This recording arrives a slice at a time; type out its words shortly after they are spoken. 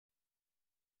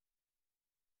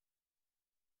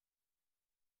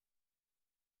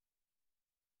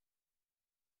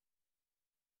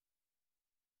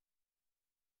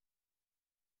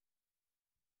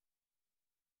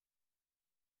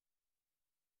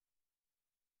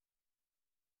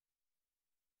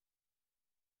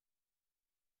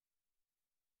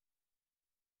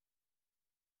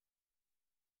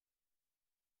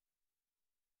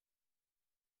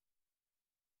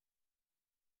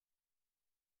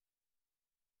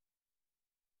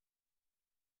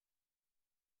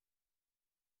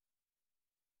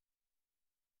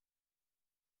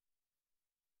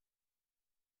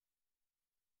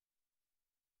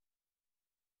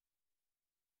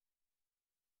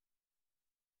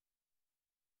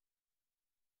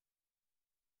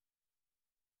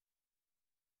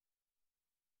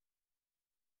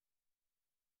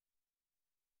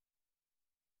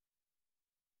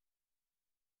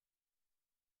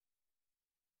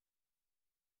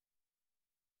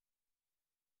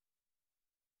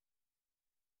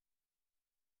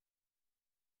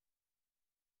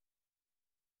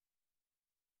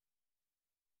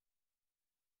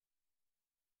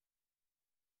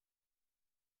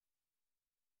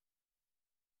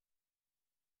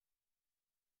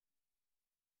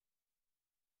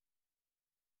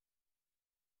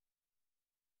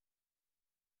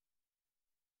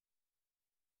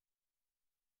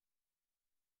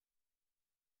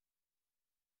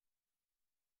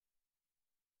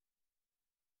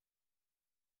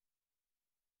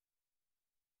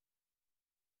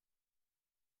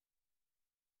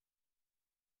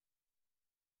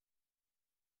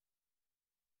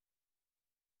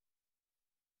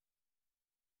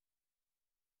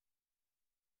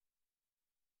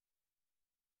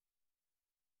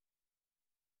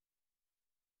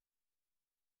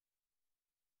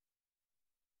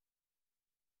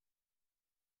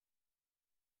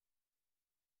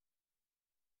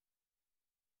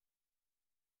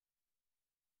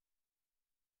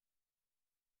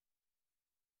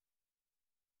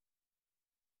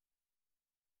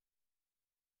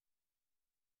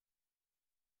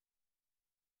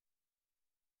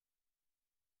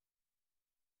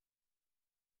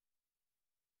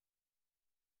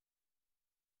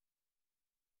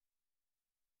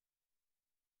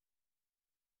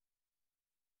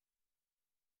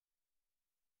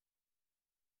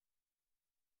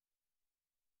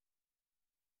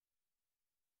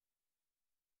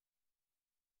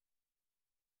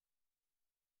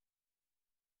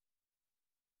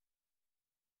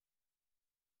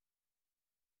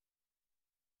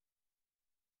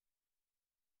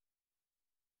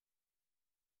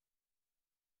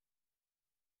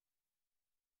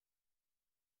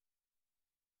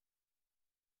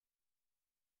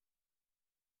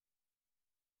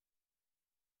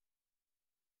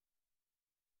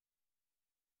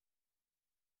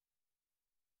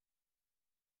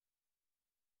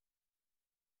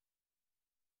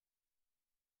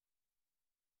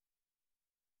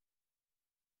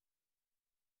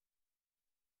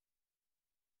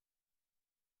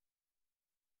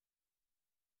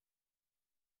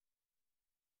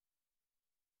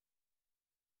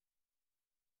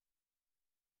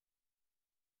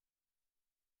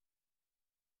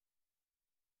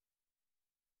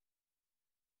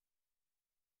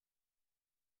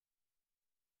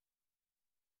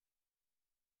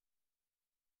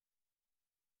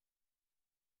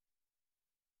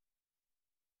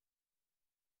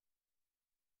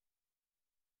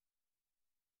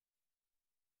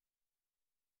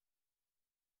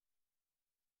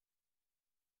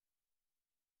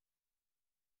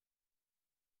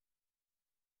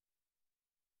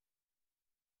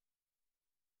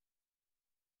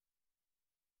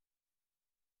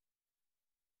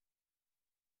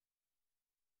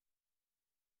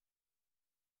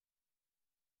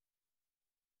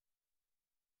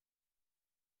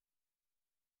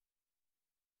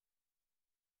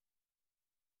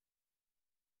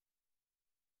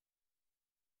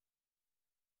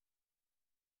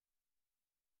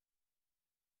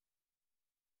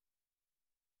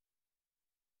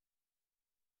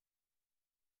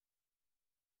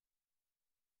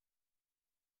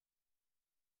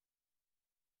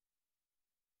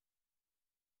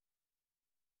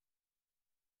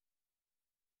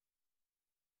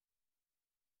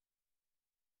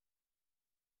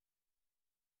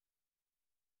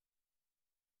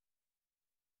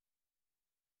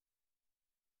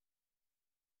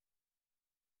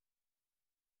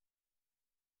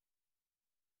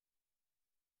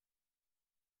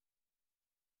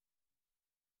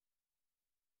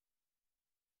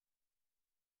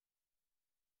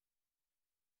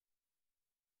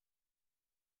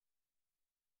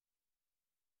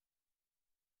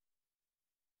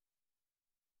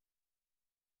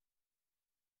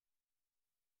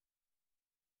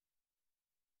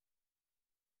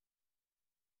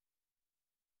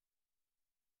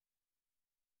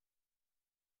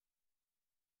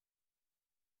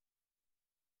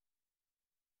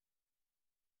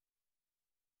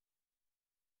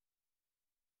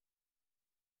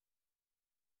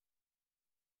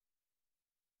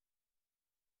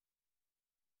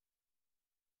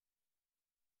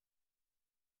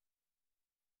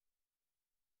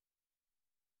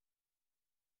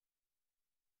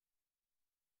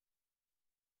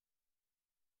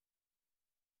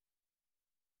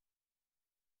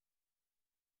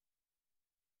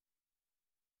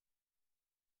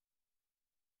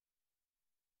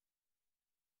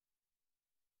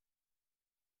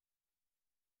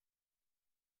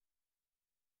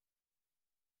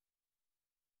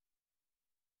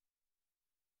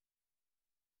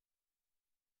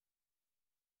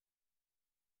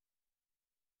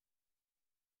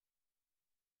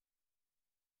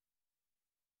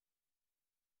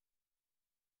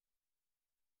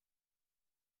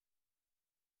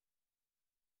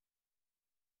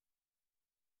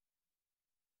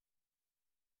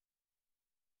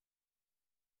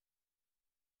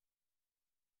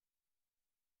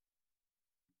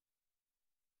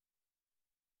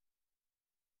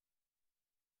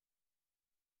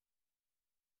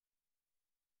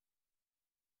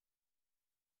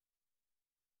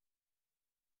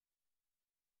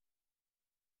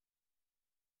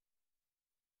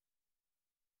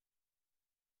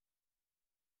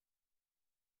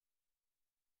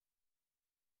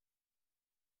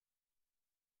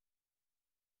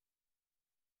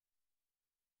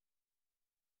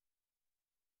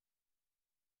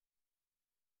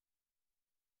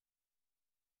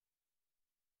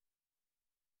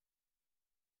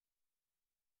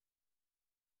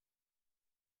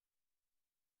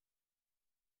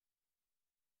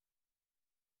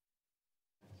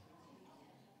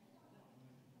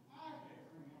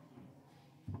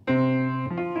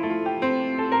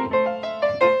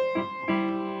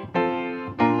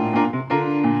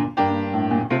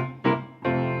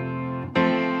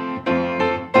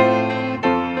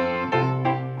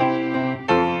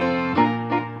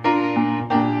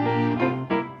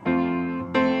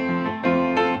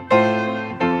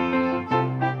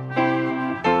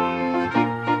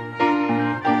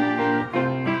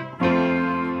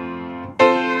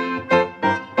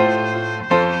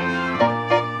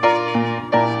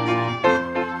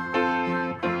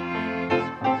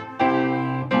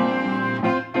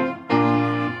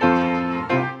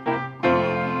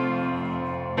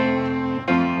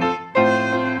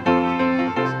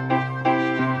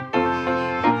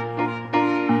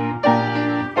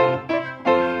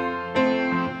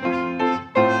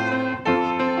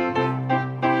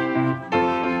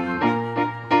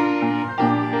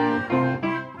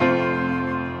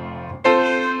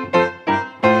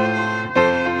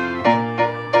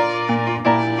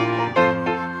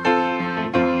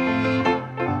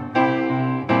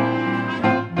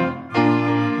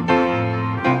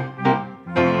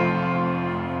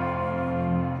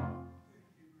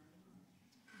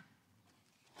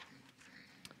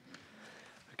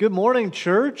Good morning,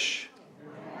 church.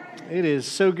 It is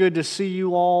so good to see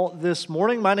you all this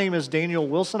morning. My name is Daniel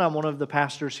Wilson. I'm one of the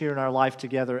pastors here in our Life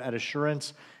Together at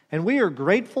Assurance, and we are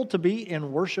grateful to be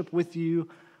in worship with you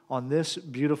on this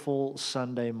beautiful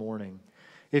Sunday morning.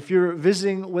 If you're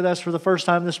visiting with us for the first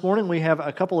time this morning, we have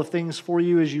a couple of things for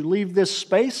you as you leave this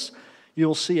space.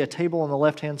 You'll see a table on the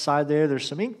left-hand side there. There's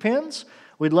some ink pens.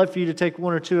 We'd love for you to take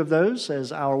one or two of those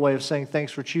as our way of saying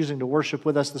thanks for choosing to worship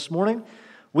with us this morning.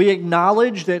 We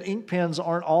acknowledge that ink pens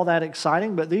aren't all that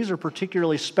exciting, but these are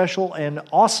particularly special and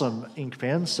awesome ink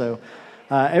pens. So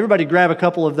everybody grab a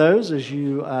couple of those as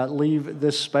you leave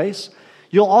this space.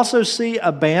 You'll also see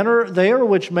a banner there,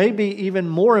 which may be even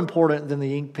more important than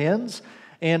the ink pens.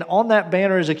 And on that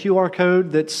banner is a QR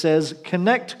code that says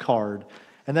Connect Card.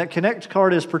 And that Connect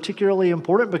Card is particularly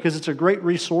important because it's a great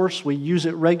resource. We use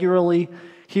it regularly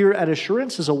here at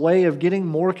Assurance as a way of getting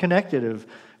more connected, of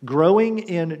growing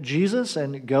in Jesus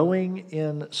and going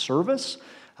in service.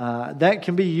 That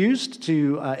can be used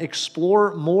to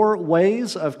explore more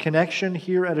ways of connection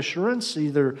here at Assurance,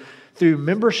 either through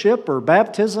membership or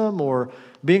baptism or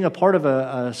being a part of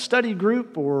a study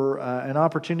group or an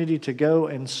opportunity to go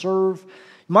and serve.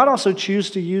 You might also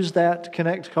choose to use that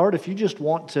Connect card if you just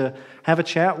want to have a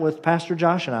chat with Pastor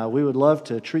Josh and I. We would love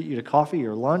to treat you to coffee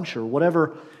or lunch or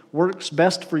whatever works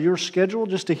best for your schedule,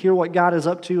 just to hear what God is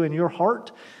up to in your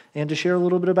heart and to share a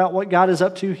little bit about what God is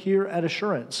up to here at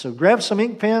Assurance. So grab some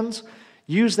ink pens,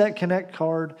 use that Connect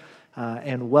card,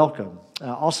 and welcome.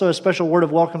 Also, a special word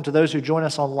of welcome to those who join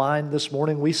us online this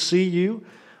morning. We see you.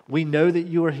 We know that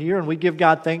you are here, and we give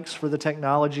God thanks for the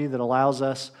technology that allows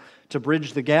us to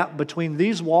bridge the gap between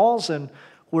these walls and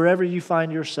wherever you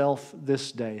find yourself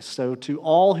this day. So to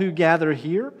all who gather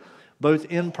here, both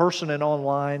in person and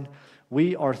online,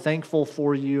 we are thankful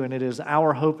for you, and it is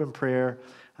our hope and prayer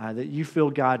that you feel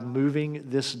God moving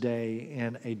this day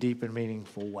in a deep and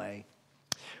meaningful way.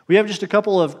 We have just a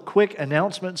couple of quick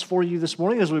announcements for you this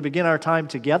morning as we begin our time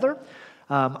together.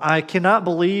 I cannot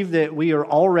believe that we are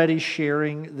already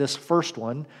sharing this first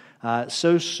one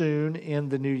so soon in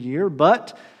the new year,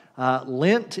 but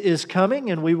Lent is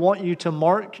coming, and we want you to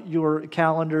mark your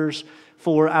calendars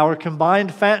for our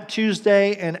combined Fat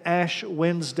Tuesday and Ash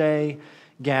Wednesday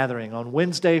gathering. On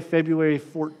Wednesday, February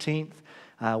 14th,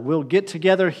 we'll get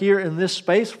together here in this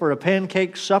space for a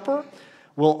pancake supper.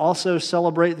 We'll also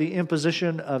celebrate the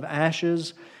imposition of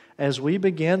ashes as we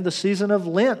begin the season of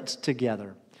Lent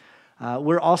together.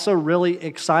 We're also really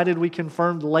excited. We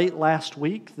confirmed late last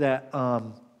week that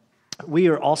we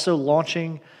are also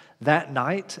launching that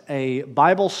night a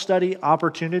Bible study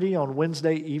opportunity on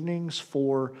Wednesday evenings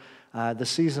for the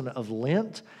season of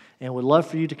Lent. And would love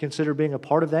for you to consider being a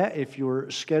part of that if your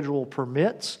schedule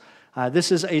permits.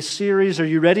 This is a series. Are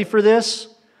you ready for this?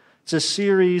 It's a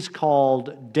series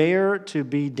called Dare to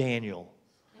be Daniel.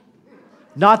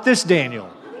 Not this Daniel.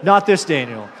 Not this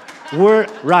Daniel. We're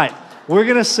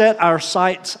going to set our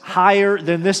sights higher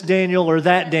than this Daniel or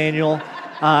that Daniel,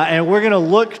 and we're going to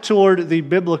look toward the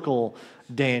biblical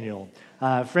Daniel.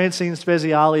 Francine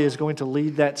Speziali is going to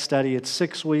lead that study. It's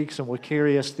 6 weeks and will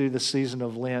carry us through the season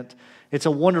of Lent. It's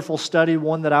a wonderful study,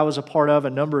 one that I was a part of a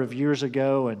number of years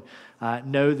ago, and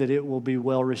know that it will be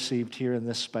well received here in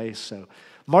this space. So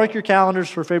mark your calendars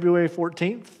for February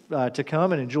 14th to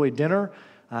come and enjoy dinner,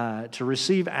 to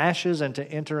receive ashes, and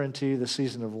to enter into the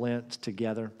season of Lent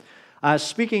together.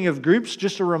 Speaking of groups,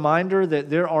 just a reminder that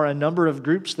there are a number of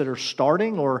groups that are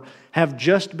starting or have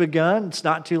just begun. It's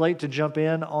not too late to jump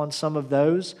in on some of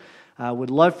those. Would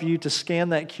love for you to scan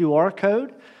that QR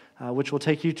code, which will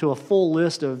take you to a full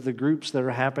list of the groups that are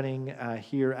happening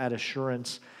here at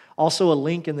Assurance. Also a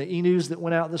link in the e-news that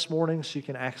went out this morning, so you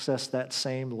can access that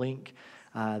same link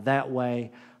that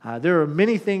way. There are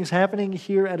many things happening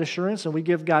here at Assurance, and we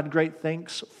give God great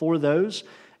thanks for those.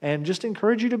 And just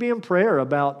encourage you to be in prayer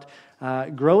about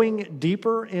growing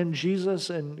deeper in Jesus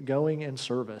and going in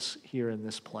service here in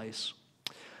this place.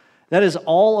 That is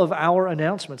all of our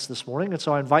announcements this morning, and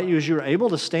so I invite you, as you're able,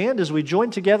 to stand as we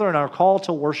join together in our call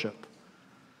to worship.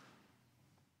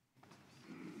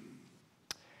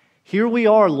 Here we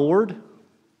are, Lord.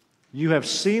 You have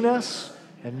seen us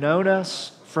and known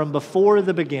us from before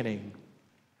the beginning.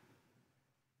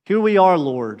 Here we are,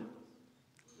 Lord.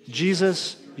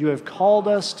 Jesus, you have called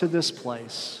us to this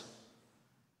place.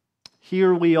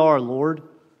 Here we are, Lord.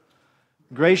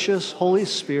 Gracious Holy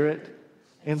Spirit,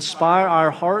 inspire our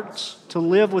hearts to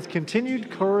live with continued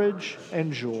courage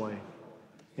and joy.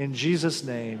 In Jesus'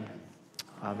 name,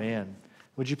 amen.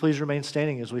 Would you please remain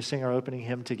standing as we sing our opening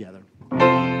hymn together?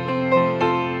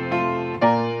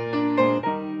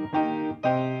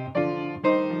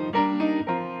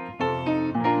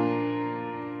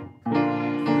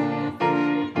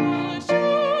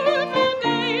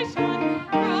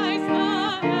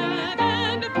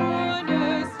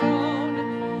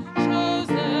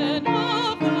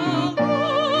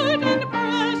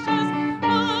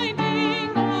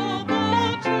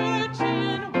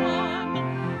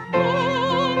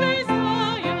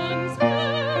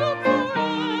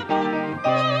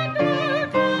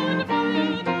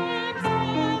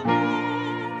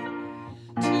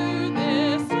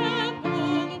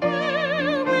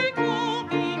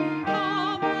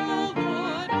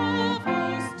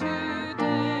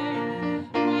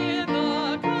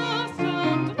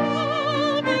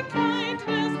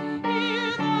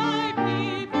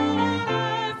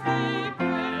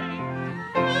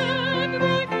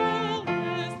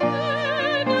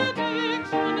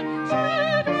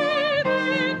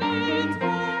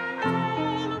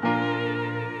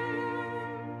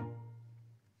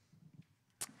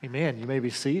 Amen. You may be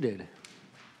seated.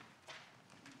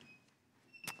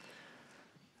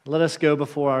 Let us go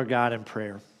before our God in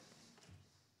prayer.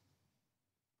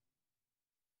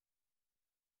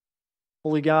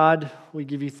 Holy God, we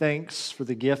give you thanks for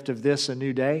the gift of this, a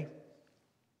new day,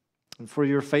 and for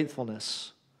your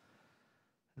faithfulness,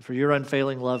 and for your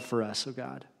unfailing love for us, O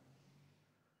God.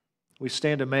 We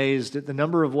stand amazed at the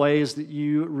number of ways that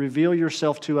you reveal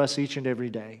yourself to us each and every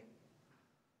day.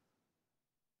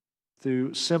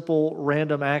 Through simple,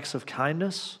 random acts of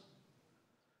kindness,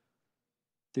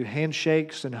 through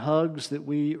handshakes and hugs that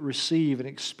we receive and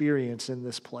experience in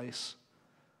this place,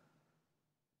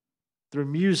 through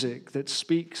music that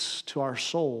speaks to our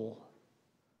soul,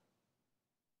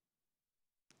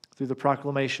 through the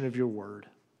proclamation of your word.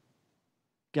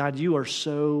 God, you are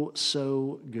so,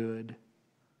 so good.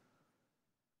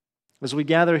 As we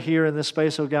gather here in this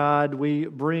space, oh God, we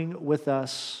bring with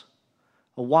us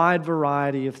a wide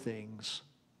variety of things.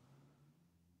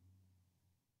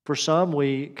 For some,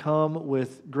 we come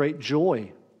with great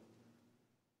joy.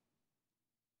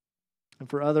 And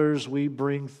for others, we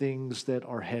bring things that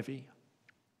are heavy.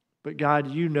 But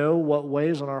God, you know what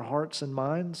weighs on our hearts and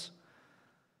minds.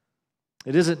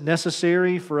 It isn't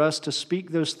necessary for us to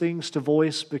speak those things to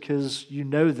voice because you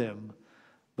know them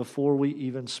before we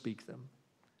even speak them.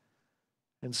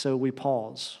 And so we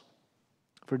pause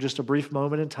for just a brief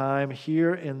moment in time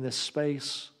here in this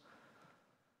space,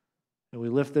 and we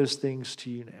lift those things to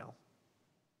you now.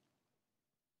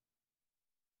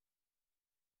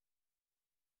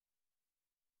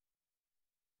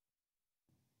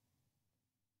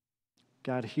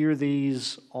 God, hear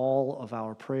these, all of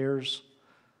our prayers,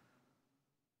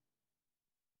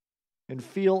 and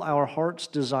feel our heart's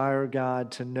desire,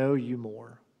 God, to know you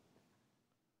more.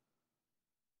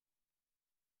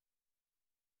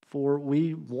 For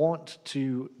we want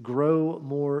to grow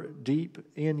more deep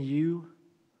in you,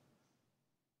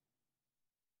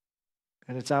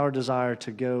 and it's our desire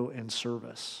to go in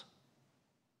service,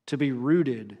 to be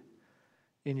rooted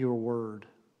in your word,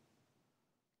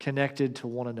 connected to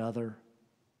one another.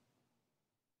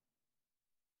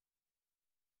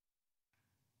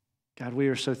 God, we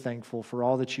are so thankful for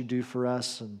all that you do for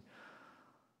us and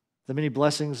the many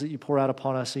blessings that you pour out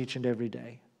upon us each and every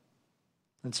day.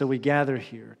 And so we gather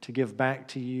here to give back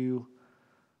to you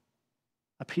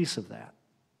a piece of that,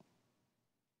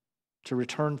 to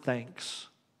return thanks,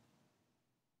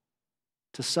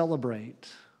 to celebrate,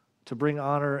 to bring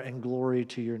honor and glory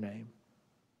to your name.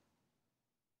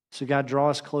 So God,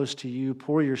 draw us close to you.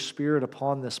 Pour your Spirit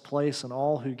upon this place and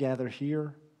all who gather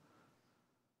here.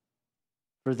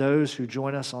 For those who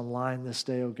join us online this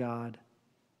day, O God,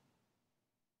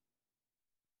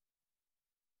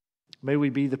 may we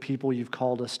be the people you've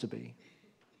called us to be.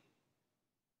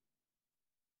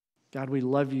 God, we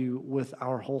love you with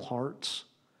our whole hearts.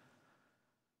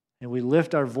 And we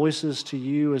lift our voices to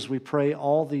you as we pray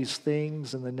all these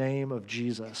things in the name of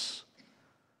Jesus, who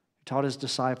taught his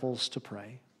disciples to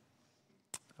pray.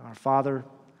 Our Father,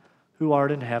 who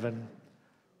art in heaven,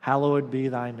 hallowed be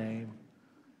thy name.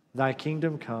 Thy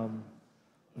kingdom come,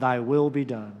 thy will be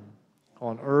done,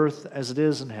 on earth as it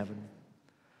is in heaven.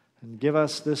 And give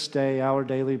us this day our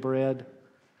daily bread,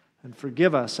 and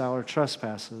forgive us our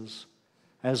trespasses,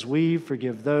 as we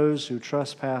forgive those who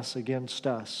trespass against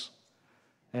us.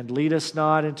 And lead us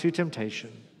not into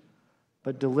temptation,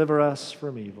 but deliver us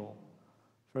from evil.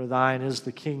 For thine is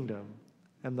the kingdom,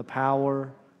 and the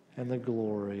power, and the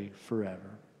glory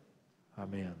forever.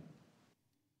 Amen.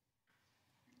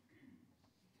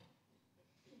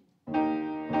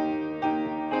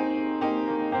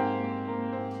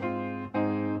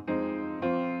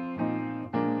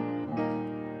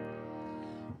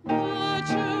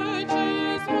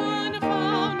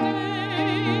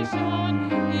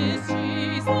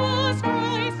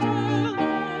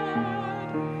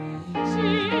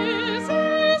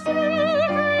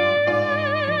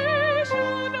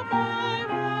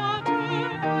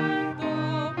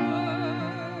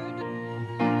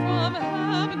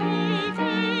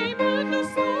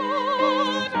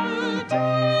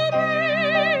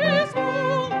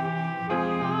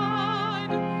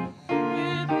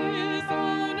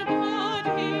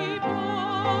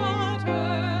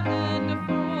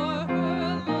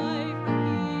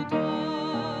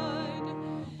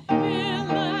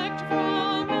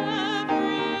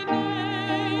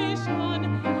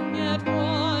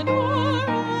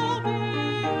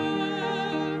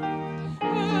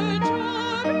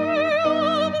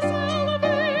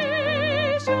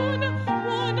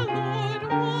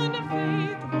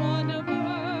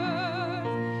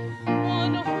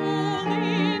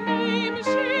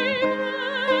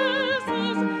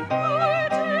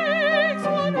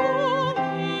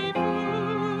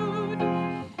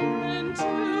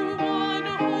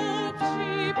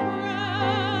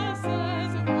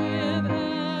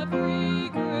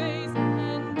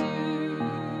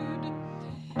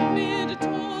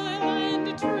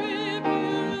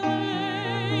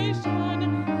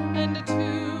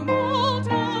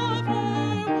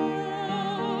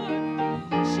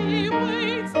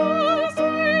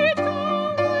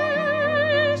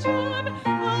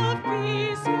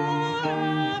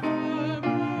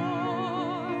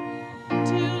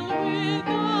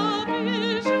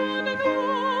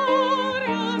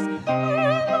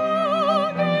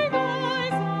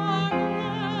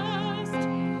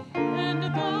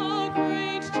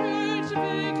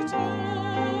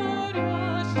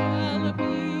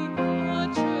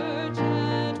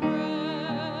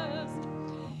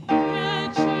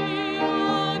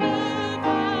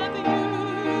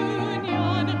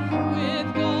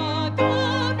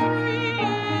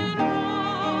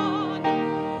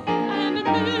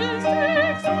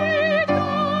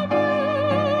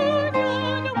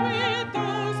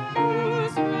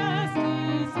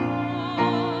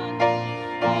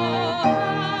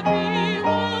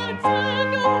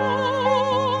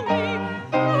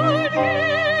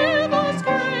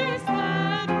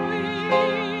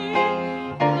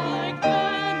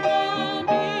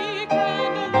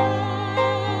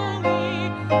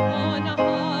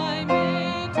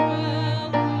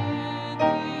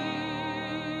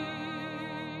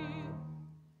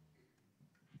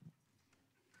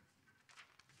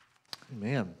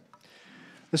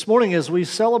 This morning, as we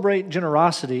celebrate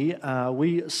generosity,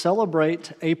 we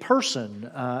celebrate a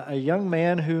person, a young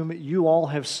man whom you all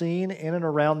have seen in and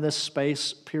around this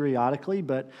space periodically,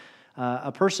 but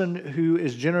a person who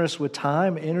is generous with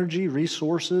time, energy,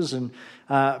 resources, and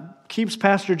keeps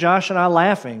Pastor Josh and I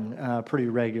laughing pretty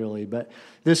regularly. But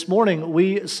this morning,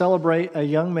 we celebrate a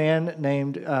young man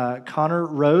named Connor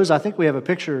Rose. I think we have a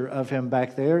picture of him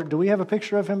back there. Do we have a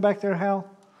picture of him back there, Hal?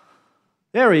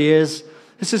 There he is.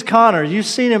 This is Connor. You've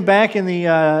seen him back in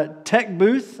the tech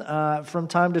booth from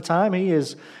time to time. He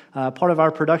is part of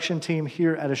our production team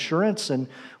here at Assurance. And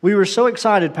we were so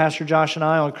excited, Pastor Josh and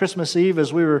I, on Christmas Eve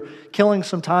as we were killing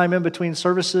some time in between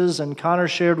services. And Connor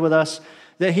shared with us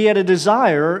that he had a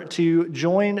desire to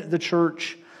join the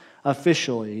church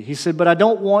officially. He said, but I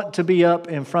don't want to be up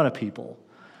in front of people.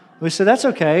 We said, that's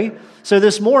okay. So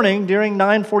this morning, during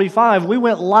 9:45, we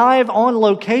went live on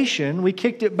location. We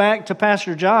kicked it back to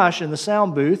Pastor Josh in the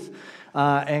sound booth,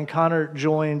 and Connor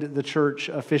joined the church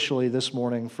officially this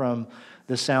morning from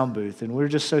the sound booth. And we're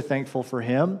just so thankful for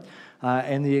him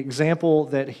and the example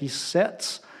that he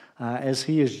sets as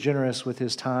he is generous with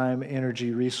his time, energy,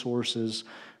 resources.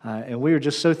 And we are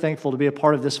just so thankful to be a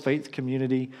part of this faith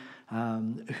community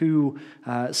who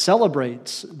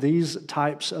celebrates these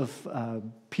types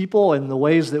of people and the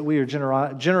ways that we are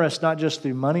generous, not just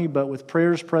through money, but with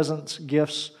prayers, presence,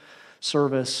 gifts,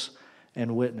 service,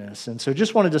 and witness. And so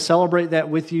just wanted to celebrate that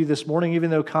with you this morning, even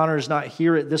though Connor is not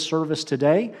here at this service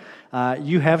today.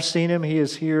 You have seen him. He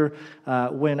is here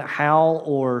when Hal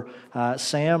or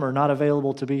Sam are not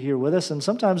available to be here with us, and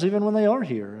sometimes even when they are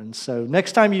here. And so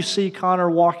next time you see Connor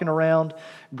walking around,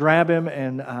 grab him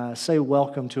and say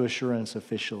welcome to Assurance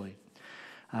officially.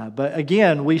 But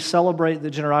again, we celebrate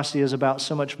that generosity is about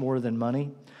so much more than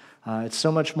money. It's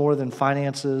so much more than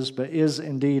finances, but is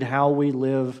indeed how we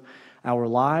live our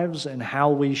lives and how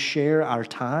we share our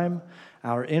time,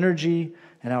 our energy,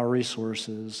 and our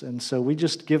resources. And so we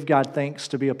just give God thanks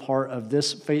to be a part of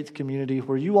this faith community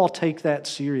where you all take that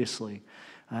seriously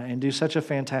and do such a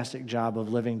fantastic job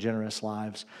of living generous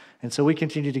lives. And so we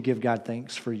continue to give God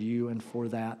thanks for you and for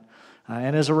that.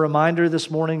 And as a reminder this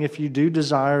morning, if you do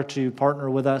desire to partner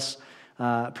with us,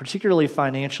 particularly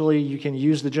financially, you can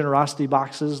use the generosity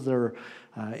boxes that are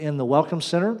in the Welcome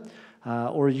Center,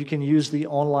 or you can use the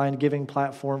online giving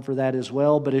platform for that as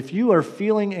well. But if you are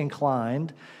feeling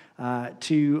inclined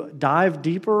to dive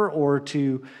deeper or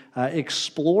to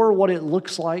explore what it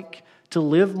looks like to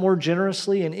live more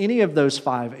generously in any of those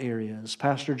 5 areas,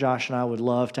 Pastor Josh and I would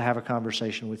love to have a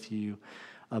conversation with you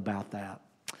about that.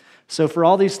 So for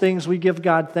all these things, we give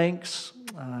God thanks,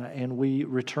 and we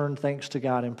return thanks to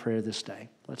God in prayer this day.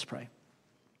 Let's pray.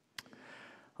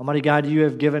 Almighty God, you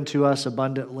have given to us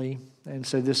abundantly, and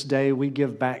so this day we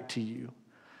give back to you.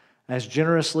 As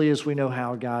generously as we know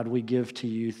how, God, we give to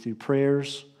you through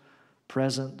prayers,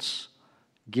 presence,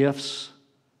 gifts,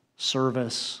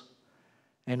 service,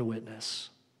 and witness.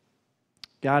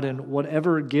 God, in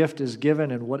whatever gift is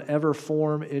given, in whatever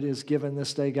form it is given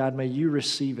this day, God, may you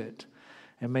receive it.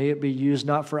 And may it be used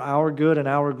not for our good and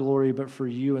our glory, but for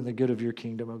you and the good of your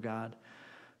kingdom, O God.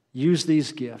 Use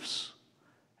these gifts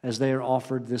as they are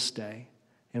offered this day,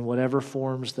 in whatever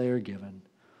forms they are given.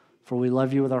 For we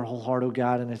love you with our whole heart, O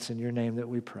God, and it's in your name that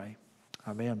we pray.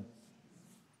 Amen.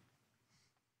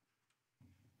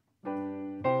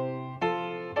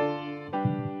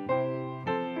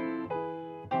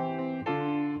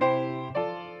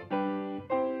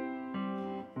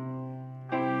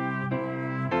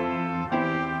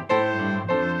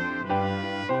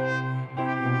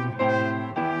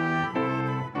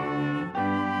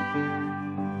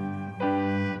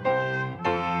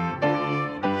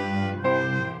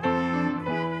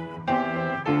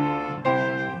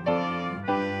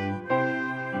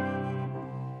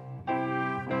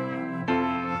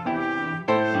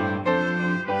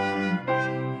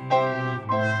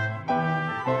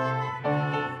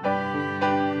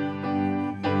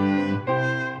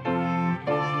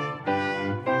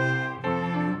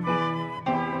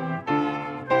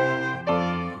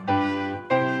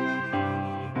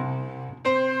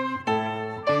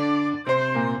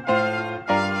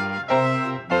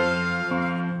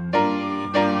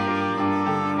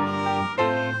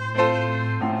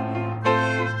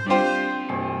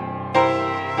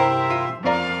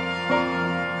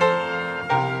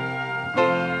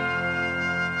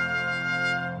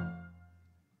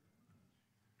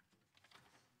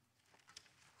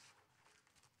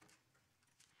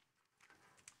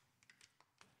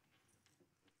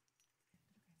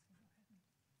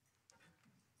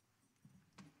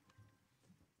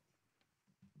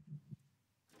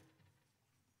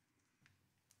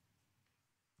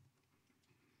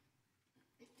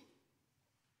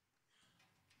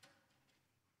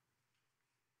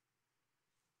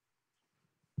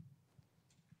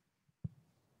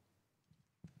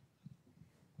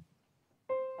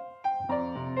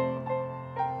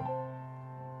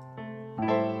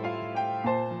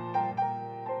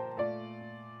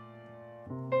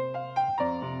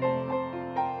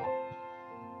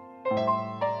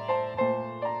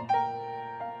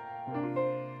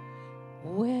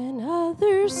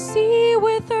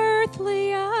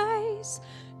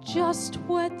 just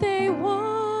what they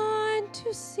want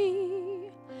to see.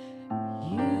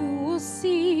 You will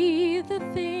see the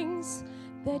things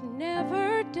that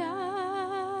never die.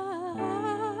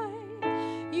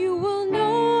 You will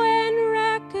know and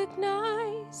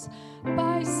recognize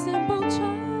by simple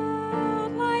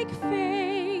childlike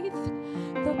faith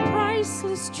the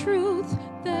priceless truth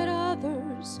that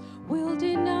others will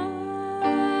deny.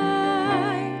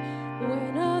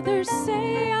 When others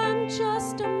say I'm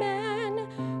just a man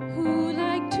who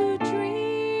liked to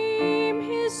dream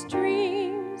his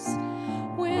dreams,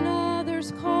 when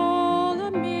others call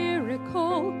a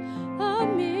miracle a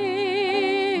myth,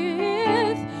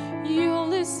 you'll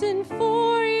listen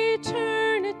for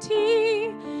eternity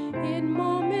in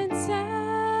moments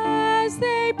as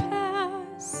they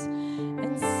pass,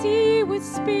 and see with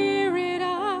spirit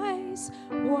eyes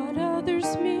what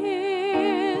others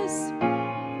miss.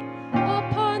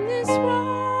 Upon this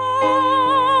rock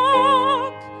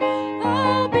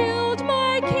I'll build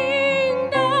my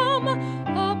kingdom.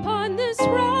 Upon this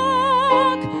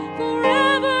rock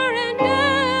forever and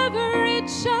ever it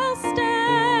shall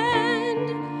stand,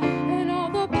 and all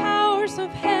the powers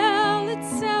of hell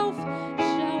itself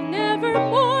shall never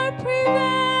more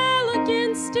prevail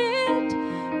against it,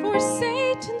 for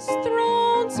Satan's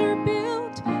thrones are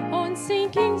built on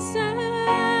sinking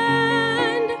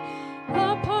sand.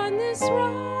 Upon this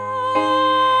rock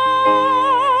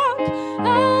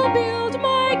I'll build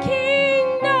my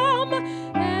kingdom,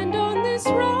 and on this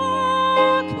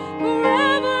rock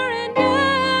forever and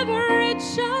ever it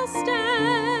shall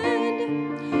stand.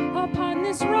 Upon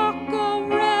this rock of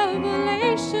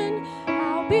revelation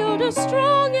I'll build a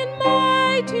strong and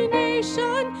mighty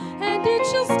nation, and it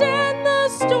shall stand the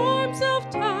storms of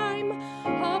time.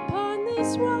 Upon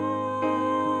this rock.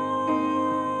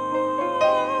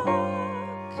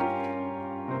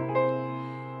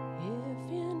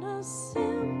 If in a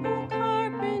simple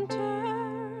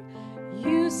carpenter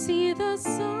you see the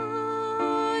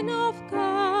Son of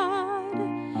God,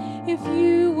 if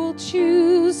you will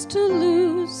choose to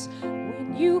lose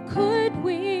when you could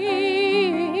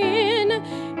win,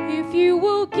 if you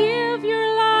will give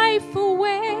your life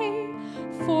away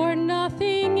for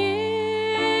nothing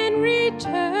in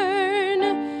return,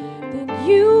 then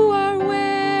you are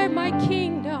where my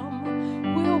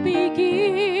kingdom will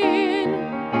begin.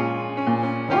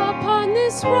 Upon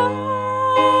this rock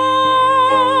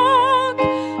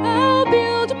I'll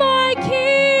build my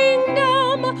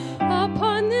kingdom.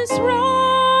 Upon this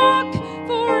rock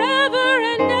forever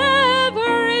and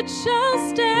ever it shall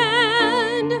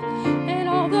stand, and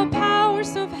all the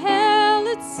powers of hell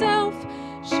itself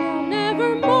shall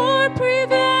never more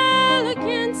prevail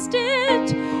against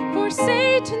it, for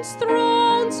Satan's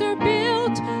thrones are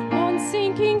built on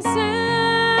sinking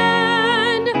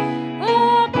sand.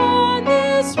 Upon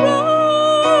this rock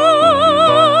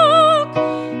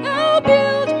I'll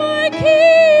build my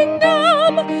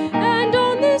kingdom, and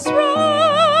on this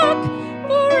rock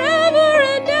forever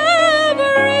and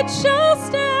ever it shall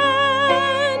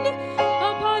stand.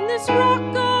 Upon this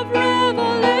rock of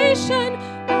revelation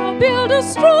I'll build a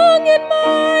strong and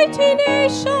mighty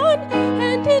nation,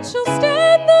 and it shall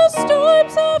stand the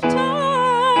storms of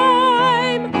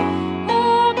time.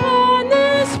 Upon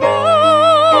this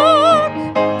rock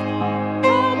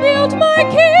I'll build my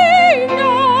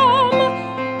kingdom,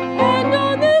 and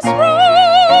on this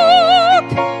rock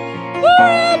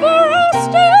forever I'll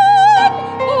stand.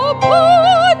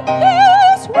 Upon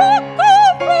this rock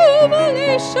of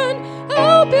revelation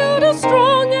I'll build a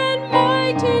strong and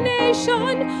mighty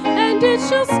nation, and it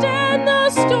shall stand the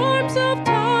storms of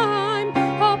time.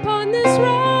 Upon this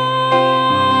rock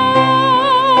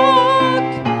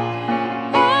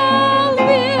I'll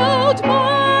build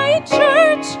my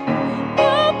church.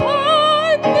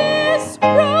 Upon this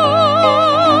rock,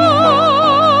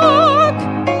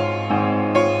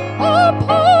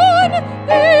 upon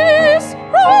this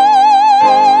rock.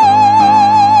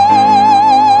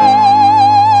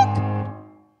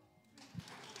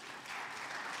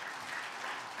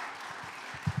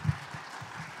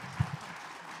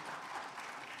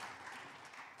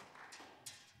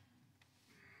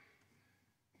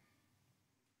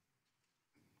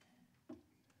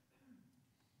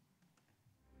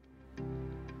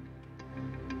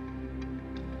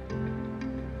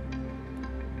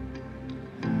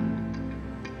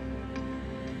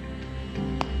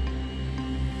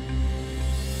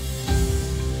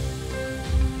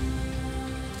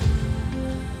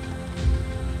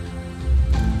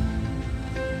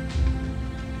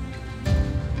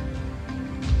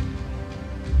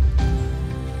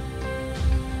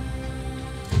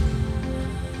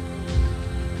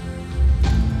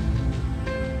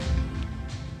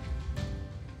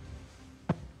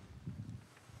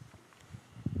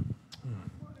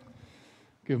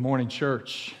 Good morning,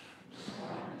 church.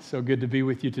 So good to be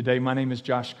with you today. My name is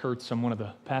Josh Kurtz. I'm one of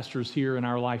the pastors here in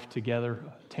our life together.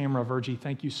 Tamara, Virgie,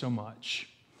 thank you so much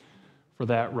for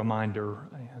that reminder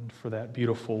and for that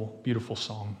beautiful, beautiful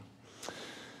song.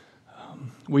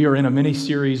 We are in a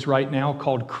mini-series right now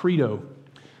called Credo.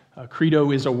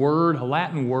 Credo is a word, a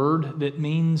Latin word that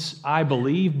means I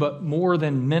believe, but more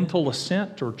than mental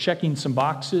assent or checking some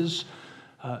boxes.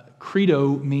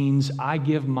 Credo means I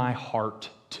give my heart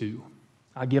to.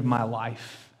 I give my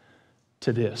life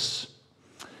to this.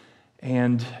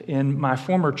 And in my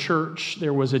former church,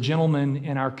 there was a gentleman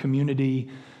in our community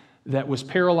that was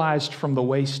paralyzed from the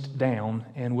waist down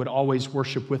and would always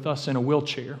worship with us in a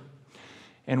wheelchair.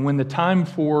 And when the time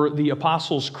for the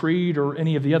Apostles' Creed or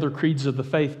any of the other creeds of the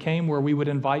faith came where we would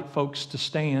invite folks to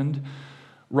stand,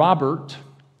 Robert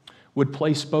would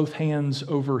place both hands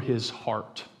over his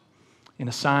heart in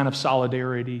a sign of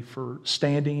solidarity for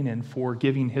standing and for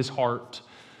giving his heart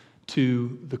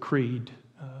to the creed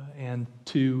and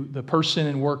to the person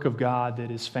and work of God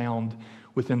that is found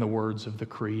within the words of the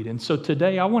creed. And so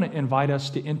today I want to invite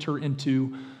us to enter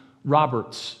into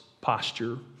Robert's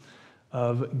posture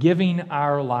of giving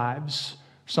our lives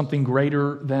something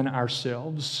greater than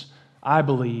ourselves. I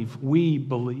believe, we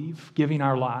believe, giving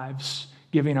our lives,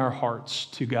 giving our hearts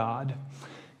to God.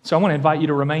 So I want to invite you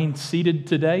to remain seated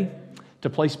today, to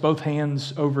place both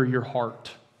hands over your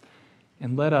heart,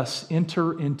 and let us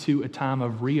enter into a time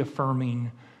of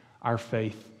reaffirming our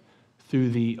faith through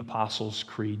the Apostles'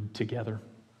 Creed together.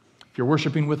 If you're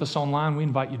worshiping with us online, we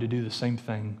invite you to do the same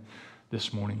thing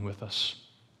this morning with us.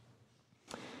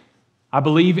 I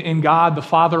believe in God, the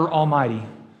Father Almighty,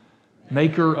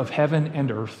 maker of heaven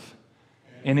and earth,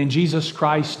 and in Jesus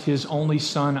Christ, His only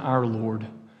Son, our Lord,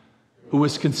 who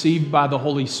was conceived by the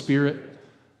Holy Spirit,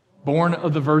 born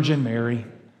of the Virgin Mary,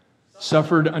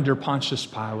 suffered under Pontius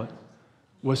Pilate,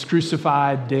 was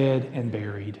crucified, dead, and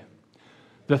buried.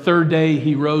 The third day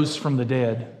He rose from the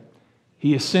dead.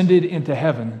 He ascended into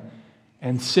heaven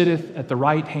and sitteth at the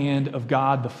right hand of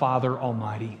God the Father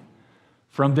Almighty.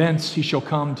 From thence He shall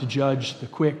come to judge the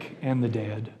quick and the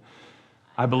dead.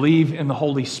 I believe in the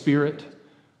Holy Spirit,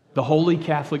 the Holy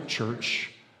Catholic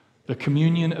Church, the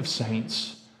communion of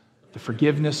saints, the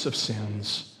forgiveness of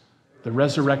sins, the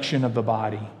resurrection of the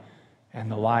body, and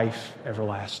the life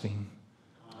everlasting.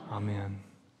 Amen.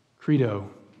 Credo.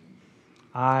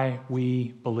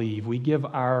 We believe. We give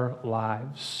our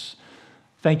lives.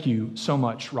 Thank you so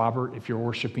much, Robert, if you're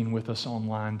worshiping with us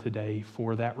online today,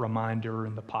 for that reminder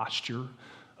and the posture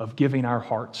of giving our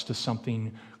hearts to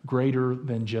something greater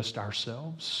than just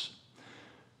ourselves.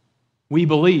 We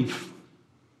believe.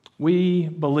 We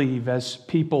believe as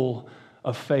people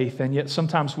of faith, and yet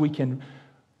sometimes we can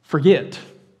forget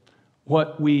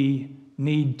what we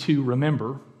need to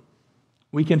remember.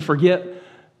 We can forget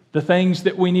the things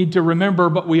that we need to remember,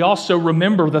 but we also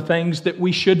remember the things that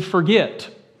we should forget.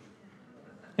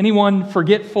 Anyone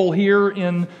forgetful here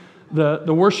in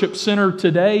the worship center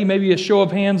today? Maybe a show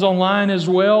of hands online as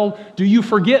well. Do you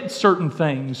forget certain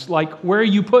things, like where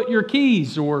you put your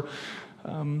keys or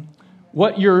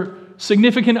what your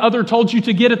significant other told you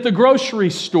to get at the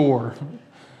grocery store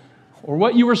or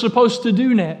what you were supposed to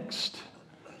do next?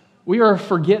 We are a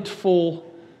forgetful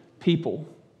people.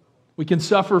 We can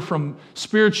suffer from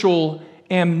spiritual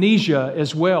amnesia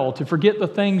as well, to forget the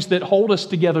things that hold us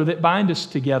together, that bind us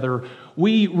together.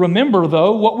 We remember,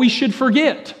 though, what we should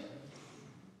forget.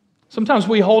 Sometimes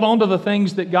we hold on to the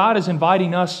things that God is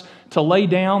inviting us to lay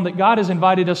down, that God has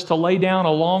invited us to lay down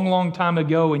a long, long time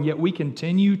ago, and yet we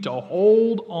continue to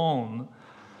hold on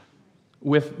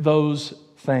with those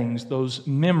things, those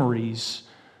memories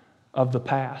of the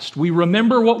past. We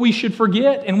remember what we should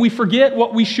forget, and we forget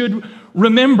what we should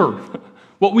remember,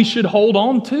 what we should hold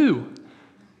on to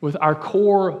with our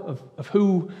core of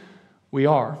who we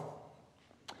are.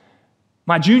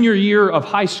 My junior year of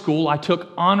high school, I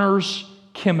took honors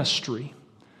chemistry.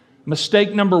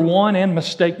 Mistake number one and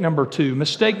mistake number two.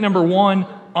 Mistake number one,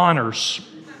 honors.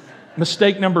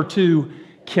 Mistake number two,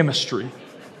 chemistry.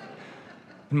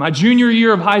 In my junior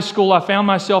year of high school, I found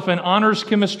myself in honors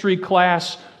chemistry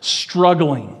class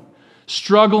struggling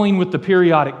with the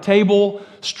periodic table,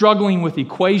 struggling with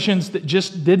equations that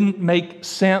just didn't make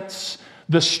sense.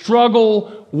 The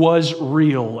struggle was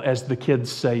real, as the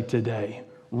kids say today.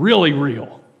 Really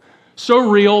real. So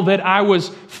real that I was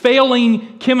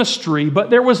failing chemistry,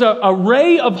 but there was a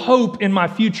ray of hope in my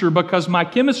future because my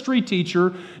chemistry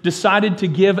teacher decided to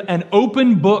give an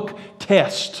open book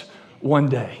test one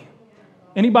day.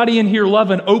 Anybody in here love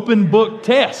an open book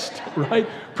test, right?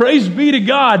 Praise be to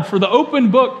God for the open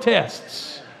book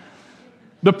tests.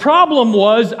 The problem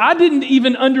was I didn't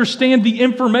even understand the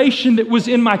information that was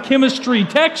in my chemistry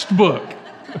textbook.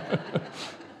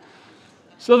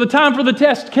 So the time for the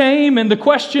test came and the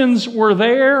questions were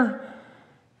there,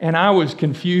 and I was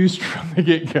confused from the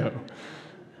get-go.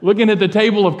 Looking at the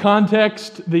table of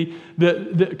context, the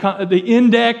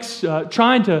index,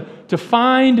 trying to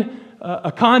find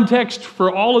a context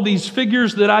for all of these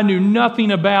figures that I knew nothing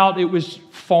about, it was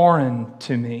foreign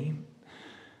to me.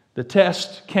 The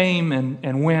test came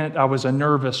and went. I was a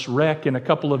nervous wreck, and a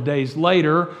couple of days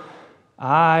later,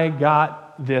 I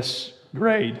got this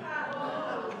grade.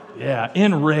 Yeah,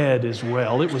 in red as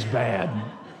well. It was bad.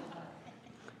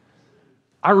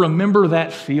 I remember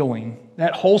that feeling,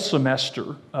 that whole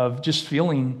semester of just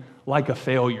feeling like a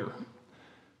failure.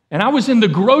 And I was in the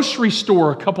grocery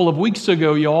store a couple of weeks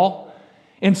ago, y'all,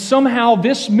 and somehow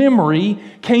this memory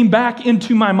came back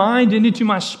into my mind and into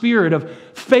my spirit of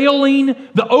failing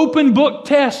the open book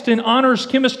test in honors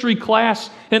chemistry class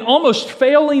and almost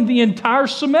failing the entire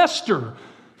semester.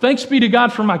 Thanks be to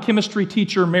God for my chemistry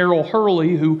teacher, Merrill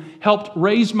Hurley, who helped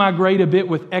raise my grade a bit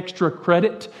with extra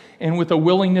credit and with a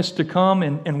willingness to come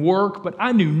and work, but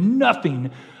I knew nothing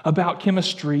about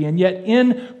chemistry. And yet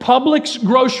in Publix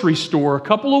grocery store a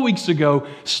couple of weeks ago,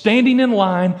 standing in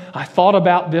line, I thought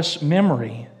about this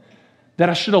memory that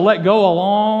I should have let go a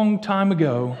long time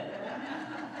ago.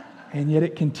 And yet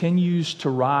it continues to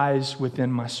rise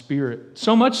within my spirit.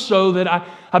 So much so that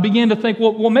I began to think,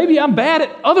 well, maybe I'm bad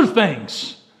at other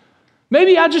things.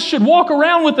 Maybe I just should walk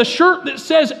around with a shirt that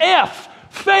says F,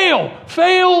 fail,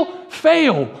 fail,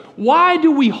 fail. Why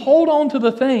do we hold on to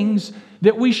the things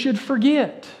that we should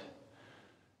forget?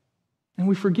 And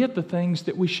we forget the things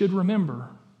that we should remember.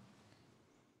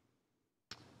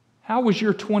 How was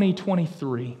your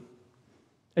 2023?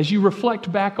 As you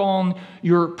reflect back on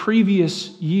your previous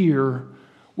year,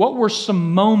 what were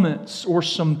some moments or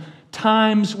some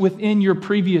times within your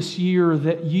previous year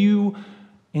that you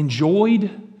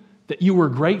enjoyed, that you were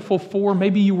grateful for?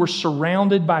 Maybe you were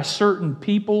surrounded by certain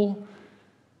people.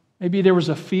 Maybe there was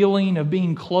a feeling of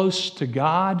being close to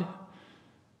God.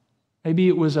 Maybe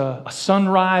it was a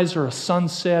sunrise or a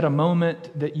sunset, a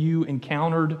moment that you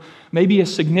encountered. Maybe a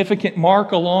significant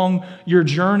mark along your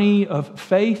journey of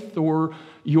faith or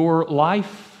your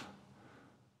life.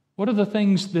 What are the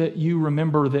things that you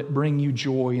remember that bring you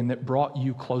joy and that brought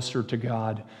you closer to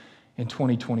God in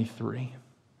 2023?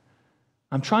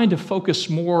 I'm trying to focus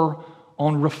more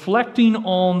on reflecting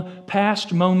on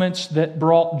past moments that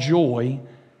brought joy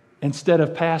instead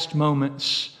of past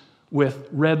moments with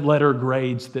red letter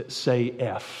grades that say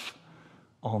F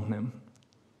on them.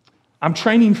 I'm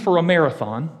training for a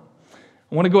marathon.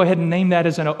 I want to go ahead and name that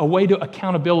as a way to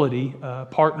accountability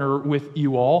partner with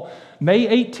you all. May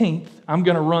 18th, I'm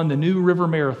going to run the New River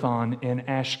Marathon in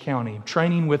Ashe County. I'm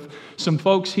training with some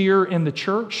folks here in the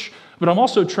church, but I'm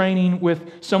also training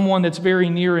with someone that's very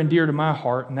near and dear to my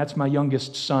heart, and that's my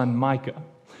youngest son, Micah.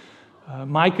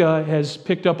 Micah has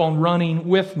picked up on running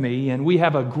with me, and we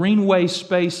have a greenway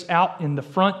space out in the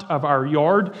front of our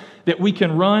yard that we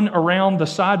can run around the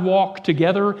sidewalk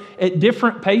together at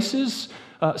different paces.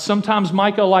 Sometimes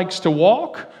Micah likes to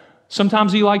walk.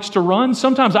 Sometimes he likes to run.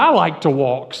 Sometimes I like to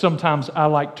walk. Sometimes I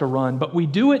like to run. But we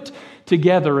do it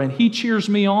together, and he cheers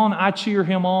me on, I cheer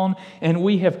him on, and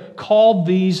we have called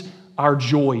these our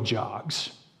joy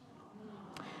jogs.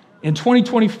 In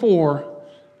 2024,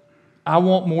 I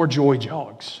want more joy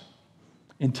jogs.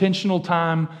 Intentional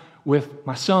time with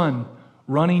my son,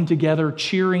 running together,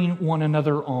 cheering one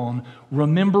another on,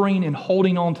 remembering and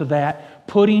holding on to that,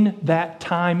 putting that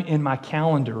time in my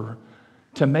calendar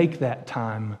to make that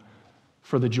time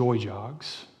for the joy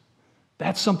jogs.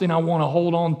 That's something I want to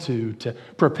hold on to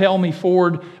propel me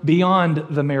forward beyond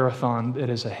the marathon that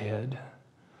is ahead.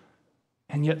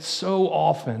 And yet so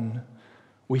often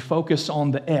we focus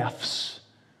on the F's,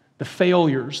 the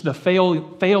failures, the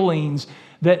failings,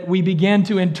 that we begin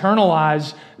to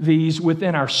internalize these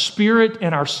within our spirit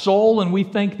and our soul, and we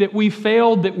think that we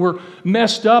failed, that we're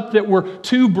messed up, that we're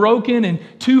too broken and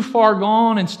too far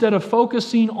gone, instead of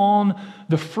focusing on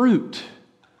the fruit.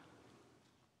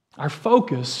 Our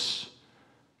focus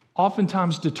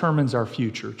oftentimes determines our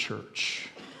future, church.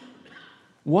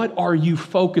 What are you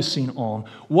focusing on?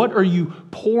 What are you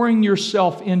pouring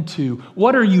yourself into?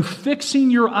 What are you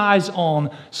fixing your eyes on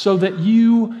so that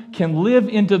you can live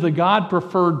into the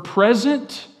God-preferred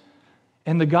present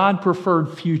and the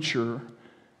God-preferred future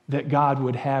that God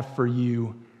would have for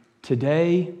you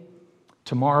today,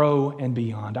 tomorrow, and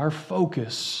beyond? Our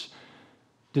focus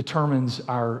determines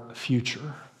our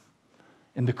future.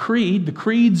 And the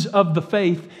creeds of the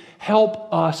faith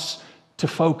help us to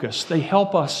focus. They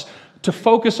help us to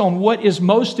focus on what is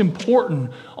most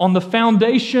important, on the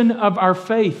foundation of our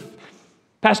faith.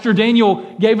 Pastor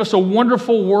Daniel gave us a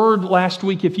wonderful word last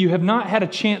week. If you have not had a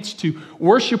chance to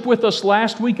worship with us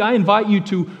last week, I invite you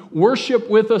to worship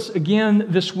with us again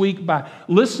this week by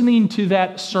listening to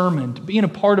that sermon, to being a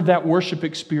part of that worship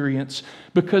experience,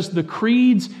 because the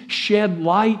creeds shed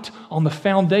light on the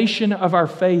foundation of our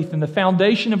faith. And the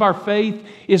foundation of our faith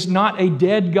is not a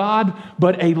dead God,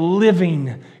 but a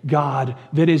living God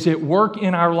that is at work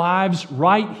in our lives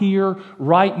right here,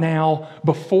 right now,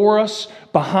 before us,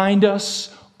 behind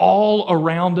us, all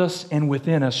around us, and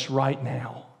within us right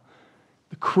now.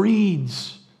 The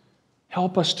creeds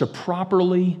help us to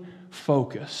properly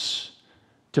focus,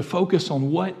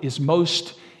 on what is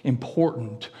most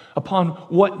important, upon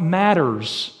what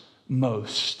matters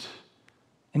most.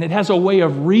 And it has a way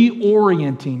of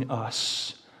reorienting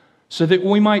us so that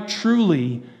we might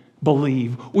truly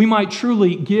believe, we might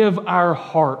truly give our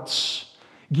hearts,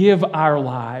 give our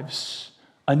lives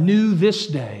anew this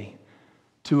day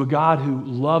to a God who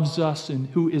loves us and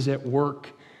who is at work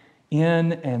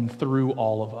in and through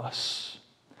all of us.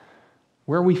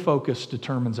 Where we focus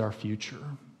determines our future.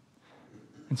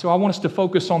 And so I want us to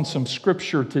focus on some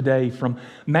scripture today from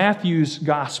Matthew's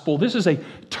gospel. This is a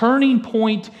turning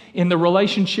point in the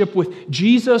relationship with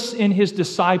Jesus and his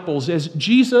disciples as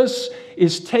Jesus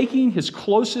is taking his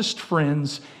closest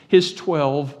friends, his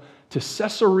 12, to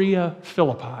Caesarea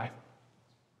Philippi.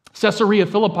 Caesarea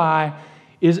Philippi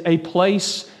is a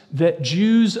place that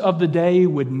Jews of the day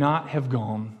would not have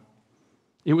gone.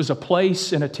 It was a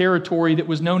place and a territory that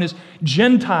was known as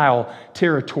Gentile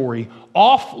territory,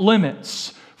 off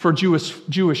limits for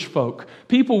Jewish folk.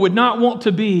 People would not want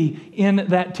to be in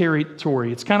that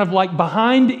territory. It's kind of like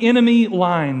behind enemy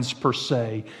lines, per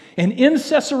se. And in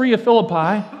Caesarea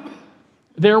Philippi,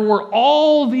 there were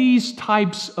all these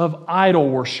types of idol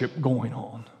worship going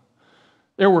on.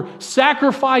 There were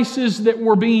sacrifices that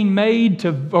were being made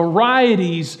to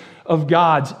varieties of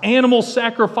gods, animal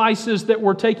sacrifices that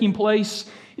were taking place.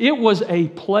 It was a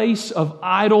place of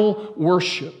idol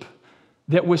worship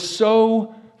that was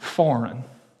so foreign.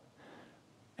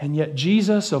 And yet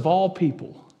Jesus, of all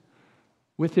people,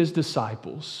 with his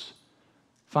disciples,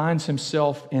 finds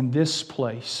himself in this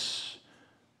place,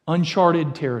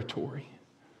 uncharted territory.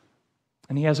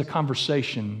 And he has a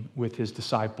conversation with his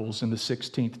disciples in the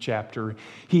 16th chapter.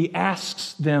 He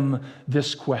asks them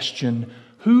this question: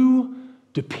 who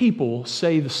do people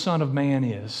say the Son of Man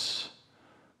is?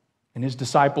 And his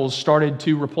disciples started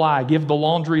to reply, give the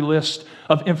laundry list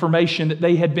of information that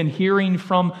they had been hearing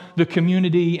from the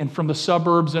community and from the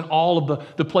suburbs and all of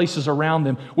the places around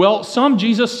them. Well, some,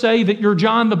 Jesus, say that you're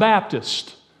John the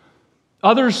Baptist.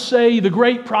 Others say the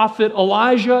great prophet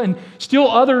Elijah, and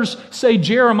still others say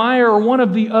Jeremiah or one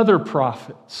of the other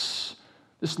prophets.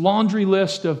 This laundry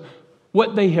list of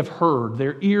what they have heard,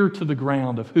 their ear to the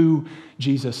ground of who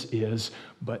Jesus is.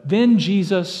 But then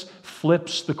Jesus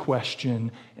flips the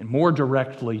question, and more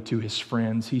directly to his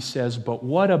friends, he says, but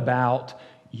what about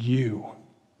you?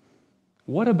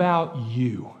 What about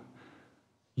you?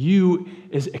 You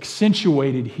is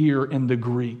accentuated here in the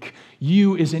Greek.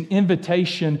 You is an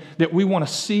invitation that we want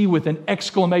to see with an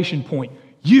exclamation point.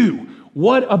 You.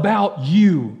 What about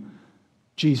you?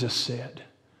 Jesus said.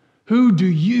 Who do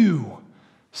you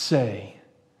say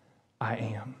I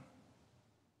am?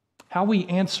 How we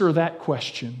answer that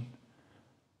question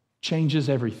changes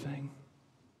everything.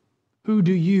 Who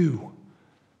do you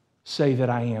say that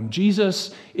I am?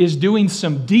 Jesus is doing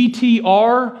some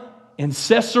DTR in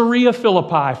Caesarea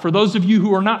Philippi. For those of you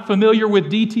who are not familiar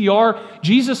with DTR,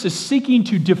 Jesus is seeking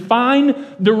to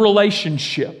define the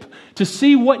relationship, to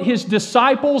see what his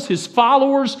disciples, his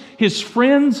followers, his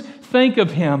friends think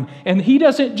of him. And he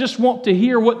doesn't just want to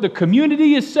hear what the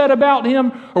community has said about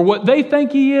him or what they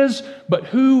think he is, but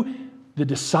who the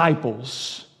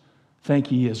disciples think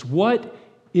he is. What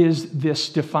is this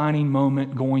defining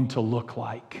moment going to look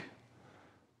like?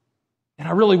 And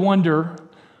I really wonder,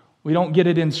 we don't get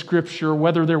it in Scripture,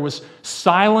 whether there was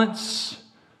silence,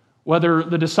 whether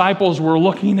the disciples were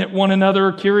looking at one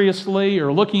another curiously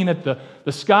or looking at the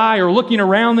sky or looking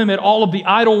around them at all of the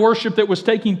idol worship that was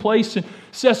taking place in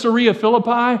Caesarea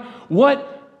Philippi.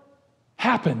 What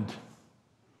happened?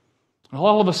 Well,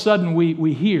 all of a sudden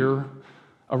we hear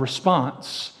a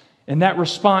response, and that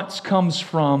response comes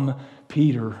from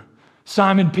Peter.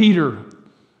 Simon Peter,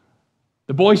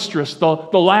 the boisterous, the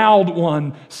loud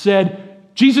one, said,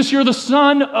 Jesus, you're the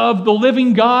Son of the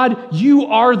living God. You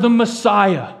are the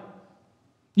Messiah.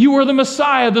 You are the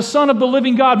Messiah, the Son of the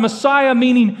living God. Messiah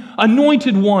meaning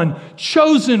anointed one,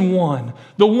 chosen one,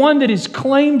 the one that is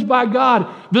claimed by God,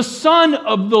 the Son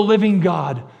of the living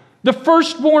God, the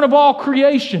firstborn of all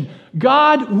creation,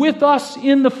 God with us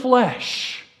in the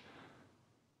flesh.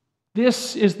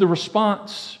 This is the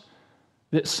response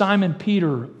that Simon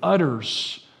Peter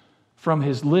utters from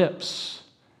his lips.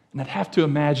 And I'd have to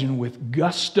imagine with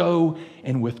gusto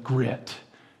and with grit.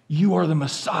 You are the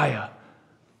Messiah,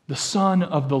 the Son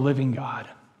of the living God.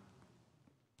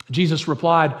 Jesus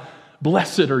replied,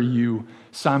 "Blessed are you,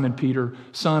 Simon Peter,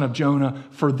 son of Jonah,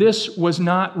 for this was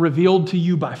not revealed to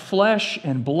you by flesh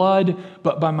and blood,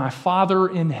 but by my Father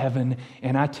in heaven.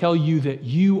 And I tell you that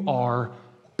you are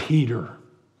Peter.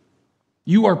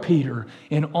 You are Peter,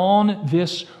 and on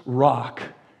this rock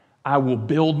I will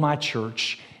build my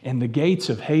church, and the gates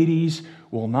of Hades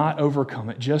will not overcome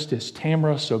it," just as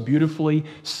Tamara so beautifully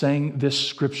sang this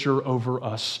scripture over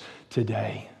us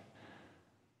today.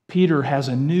 Peter has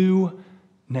a new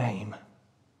name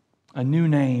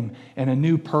and a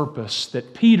new purpose,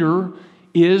 that Peter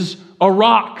is a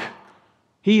rock.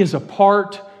 He is a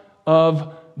part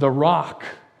of the rock.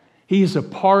 He is a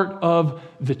part of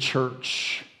the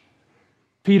church.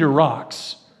 Peter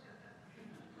rocks.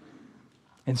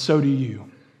 And so do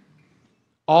you.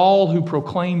 All who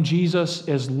proclaim Jesus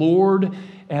as Lord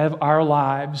of our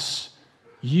lives,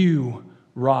 you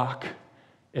rock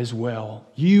as well.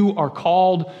 You are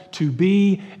called to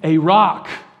be a rock.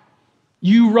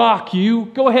 You rock, you.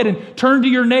 Go ahead and turn to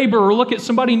your neighbor or look at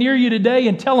somebody near you today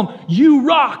and tell them, you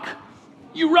rock.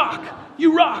 You rock.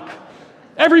 You rock.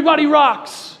 Everybody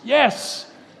rocks. Yes.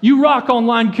 You rock,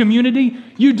 online community.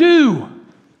 You do.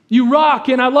 You rock.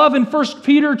 And I love in 1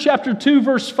 Peter chapter 2,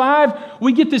 verse 5,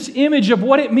 we get this image of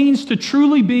what it means to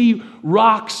truly be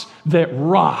rocks that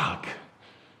rock.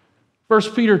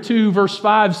 1 Peter 2, verse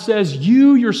 5 says,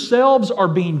 "You yourselves are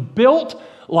being built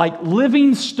like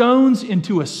living stones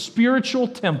into a spiritual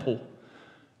temple.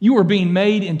 You are being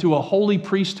made into a holy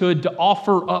priesthood to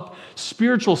offer up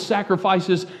spiritual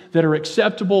sacrifices that are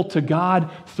acceptable to God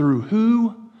through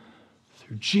who?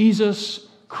 Through Jesus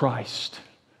Christ,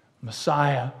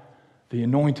 Messiah, the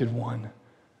Anointed One,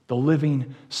 the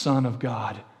living Son of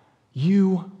God."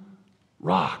 You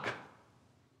rock.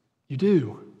 You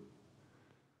do.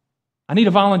 I need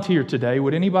a volunteer today.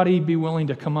 Would anybody be willing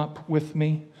to come up with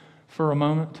me for a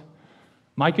moment?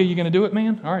 Micah, you going to do it,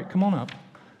 man? All right, come on up.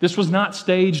 This was not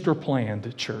staged or planned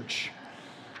at church.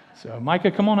 So,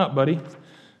 Micah, come on up, buddy.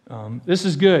 This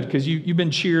is good because you've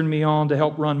been cheering me on to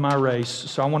help run my race.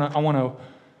 So I want to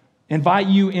invite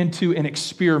you into an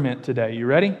experiment today. You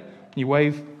ready? You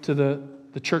wave to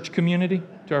the church community,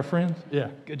 to our friends? Yeah,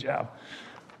 good job.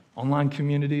 Online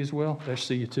community as well. They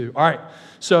see you too. All right.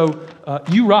 So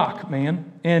you rock,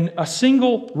 man. And a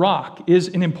single rock is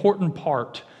an important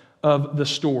part of the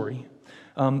story.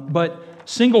 But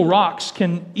single rocks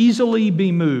can easily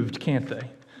be moved, can't they?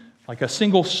 Like a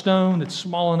single stone that's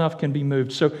small enough can be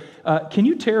moved. So can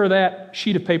you tear that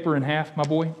sheet of paper in half, my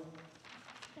boy?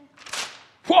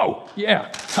 Whoa! Yeah.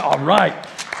 All right.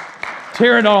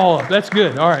 Tear it all up. That's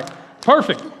good. All right.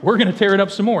 Perfect. We're going to tear it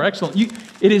up some more. Excellent.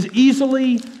 It is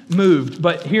easily moved.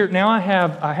 But here, now I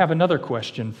have another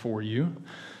question for you.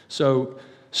 So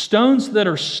stones that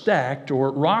are stacked,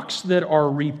 or rocks that are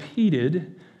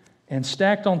repeated and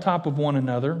stacked on top of one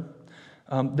another,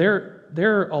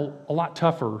 they're a lot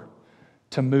tougher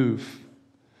to move.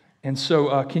 And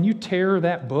so can you tear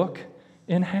that book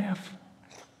in half?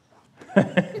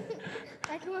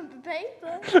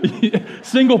 Paper.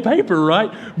 Single paper,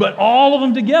 right? But all of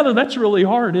them together, that's really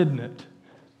hard, isn't it?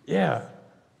 Yeah.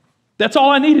 That's all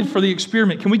I needed for the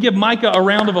experiment. Can we give Micah a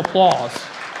round of applause?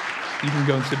 You can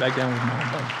go and sit back down with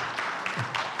mine, buddy.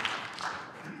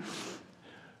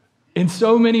 In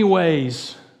so many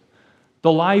ways,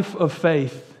 the life of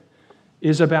faith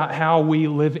is about how we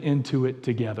live into it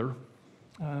together.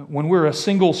 When we're a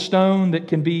single stone that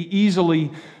can be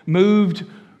easily moved,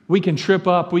 we can trip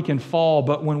up, we can fall,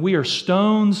 but when we are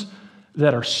stones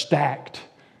that are stacked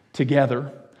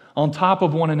together on top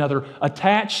of one another,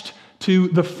 attached to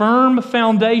the firm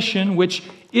foundation, which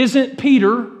isn't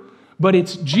Peter, but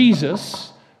it's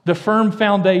Jesus, the firm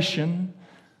foundation,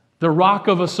 the rock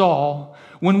of us all,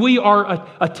 when we are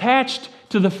attached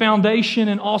to the foundation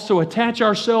and also attach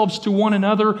ourselves to one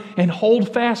another and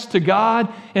hold fast to God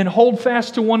and hold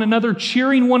fast to one another,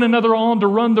 cheering one another on to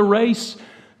run the race,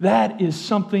 that is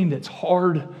something that's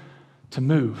hard to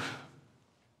move.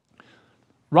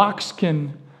 Rocks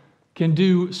can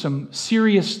do some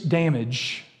serious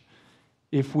damage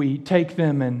if we take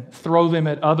them and throw them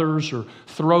at others, or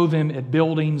throw them at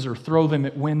buildings, or throw them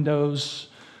at windows.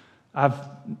 I've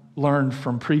learned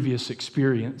from previous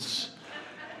experience.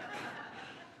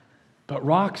 But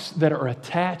rocks that are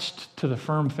attached to the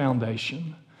firm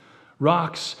foundation,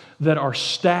 rocks that are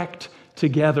stacked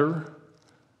together,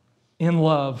 in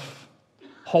love,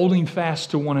 holding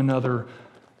fast to one another,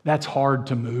 that's hard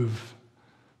to move.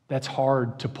 That's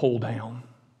hard to pull down.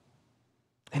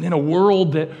 And in a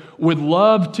world that would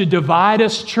love to divide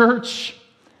us, church,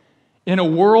 in a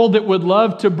world that would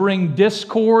love to bring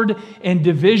discord and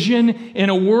division, in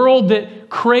a world that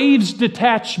craves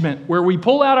detachment, where we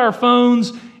pull out our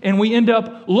phones and we end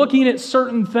up looking at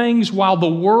certain things while the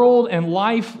world and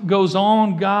life goes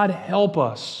on, God help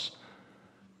us.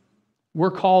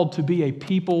 We're called to be a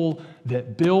people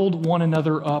that build one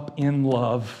another up in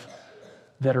love,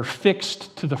 that are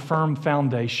fixed to the firm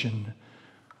foundation,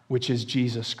 which is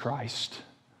Jesus Christ,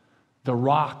 the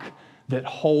rock that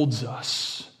holds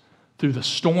us through the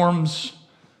storms,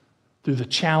 through the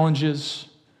challenges,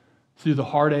 through the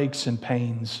heartaches and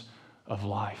pains of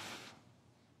life.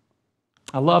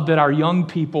 I love that our young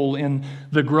people in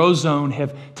the Grow Zone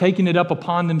have taken it up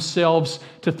upon themselves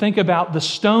to think about the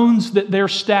stones that they're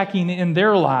stacking in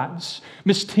their lives.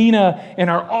 Miss Tina and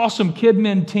our awesome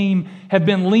KidMin team have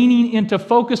been leaning into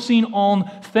focusing on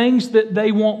things that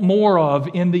they want more of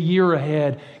in the year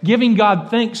ahead, giving God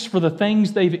thanks for the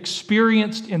things they've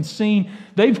experienced and seen.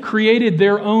 They've created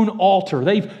their own altar.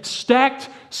 They've stacked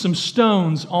some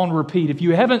stones on repeat. If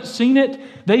you haven't seen it,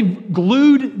 they've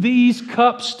glued these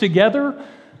cups together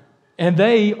and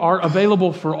they are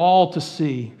available for all to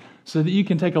see so that you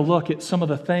can take a look at some of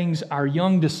the things our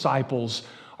young disciples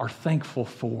are thankful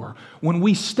for. When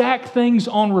we stack things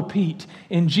on repeat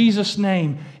in Jesus'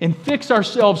 name and fix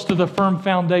ourselves to the firm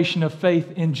foundation of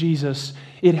faith in Jesus,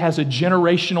 it has a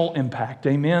generational impact.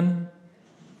 Amen?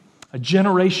 A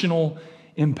generational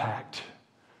impact.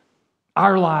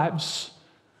 Our lives,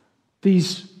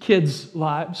 these kids'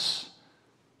 lives,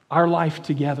 our life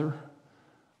together,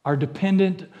 are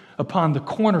dependent upon the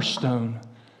cornerstone,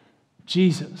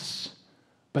 Jesus.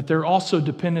 But they're also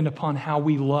dependent upon how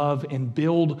we love and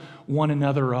build one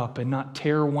another up and not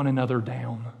tear one another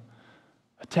down.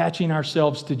 Attaching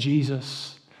ourselves to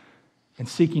Jesus and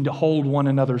seeking to hold one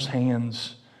another's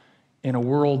hands in a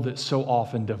world that so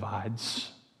often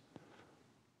divides.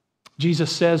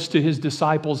 Jesus says to his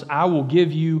disciples, I will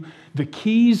give you the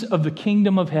keys of the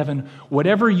kingdom of heaven.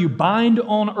 Whatever you bind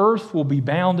on earth will be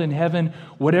bound in heaven.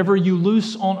 Whatever you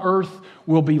loose on earth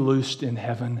will be loosed in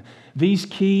heaven. These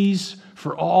keys,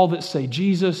 for all that say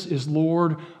Jesus is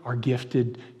Lord, are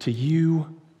gifted to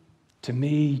you, to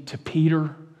me, to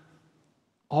Peter,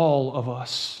 all of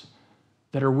us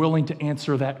that are willing to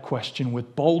answer that question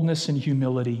with boldness and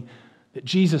humility that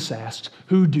Jesus asks,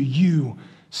 who do you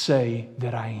say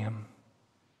that I am?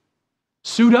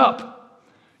 Suit up.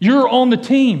 You're on the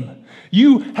team.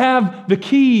 You have the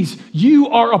keys. You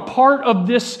are a part of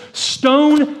this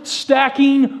stone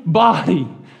stacking body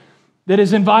that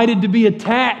is invited to be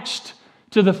attached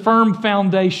to the firm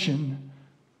foundation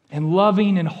and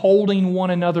loving and holding one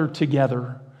another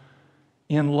together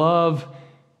in love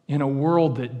in a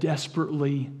world that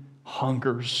desperately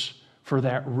hungers for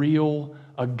that real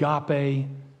agape,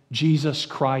 Jesus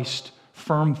Christ,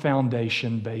 firm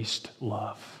foundation-based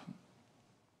love.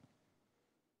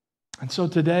 And so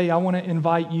today I want to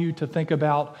invite you to think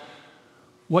about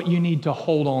what you need to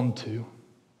hold on to.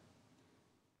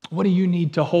 What do you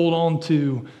need to hold on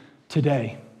to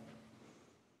today?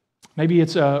 Maybe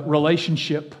it's a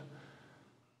relationship.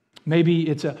 Maybe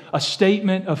it's a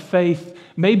statement of faith.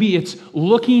 Maybe it's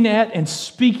looking at and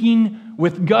speaking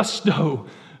with gusto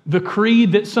the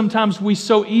creed that sometimes we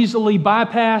so easily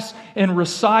bypass and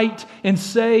recite and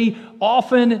say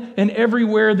often and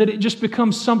everywhere that it just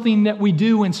becomes something that we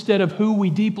do instead of who we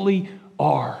deeply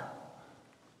are.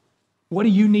 What do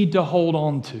you need to hold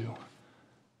on to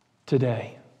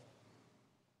today?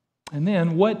 And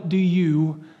then what do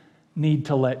you need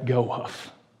to let go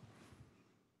of?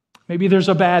 Maybe there's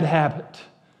a bad habit.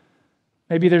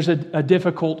 Maybe there's a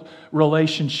difficult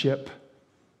relationship.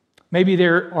 Maybe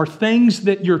there are things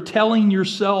that you're telling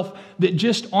yourself that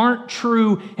just aren't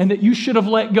true and that you should have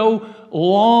let go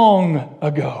long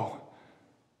ago.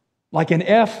 Like an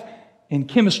F in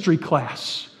chemistry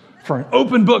class for an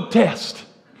open book test.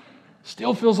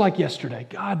 Still feels like yesterday.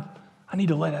 God, I need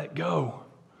to let that go.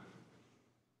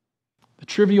 The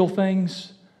trivial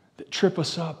things that trip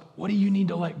us up, what do you need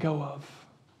to let go of?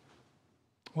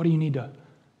 What do you need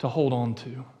to hold on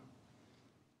to?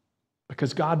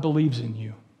 Because God believes in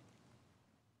you.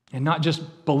 And not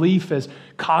just belief as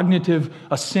cognitive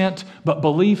assent, but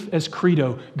belief as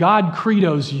credo. God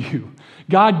credos you.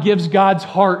 God gives God's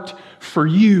heart for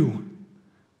you.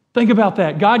 Think about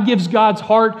that. God gives God's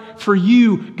heart for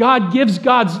you. God gives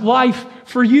God's life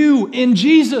for you in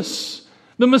Jesus,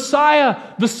 the Messiah,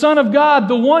 the Son of God,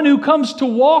 the one who comes to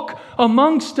walk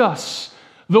amongst us,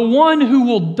 the one who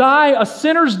will die a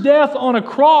sinner's death on a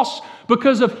cross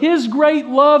Because of His great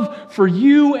love for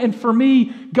you and for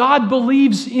me, God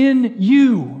believes in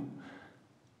you.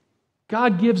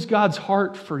 God gives God's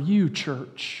heart for you,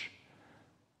 church,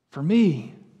 for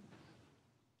me,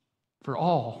 for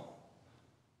all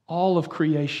of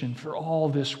creation, for all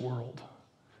this world.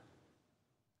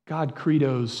 God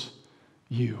credos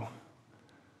you.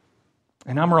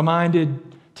 And I'm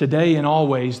reminded today and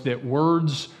always that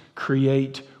words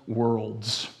create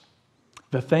worlds.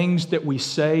 The things that we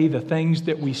say, the things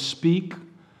that we speak,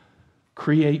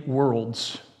 create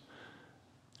worlds.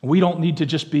 We don't need to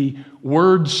just be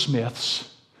wordsmiths,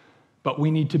 but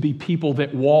we need to be people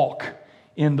that walk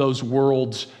in those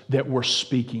worlds that we're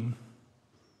speaking.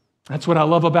 That's what I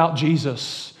love about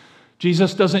Jesus.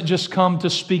 Jesus doesn't just come to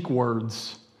speak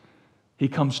words. He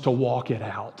comes to walk it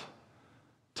out,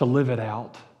 to live it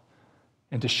out,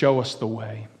 and to show us the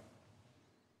way.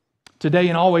 Today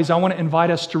and always, I want to invite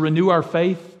us to renew our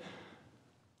faith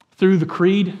through the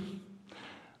creed,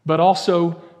 but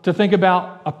also to think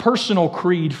about a personal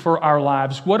creed for our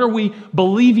lives. What are we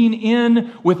believing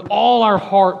in with all our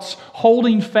hearts,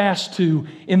 holding fast to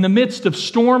in the midst of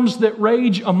storms that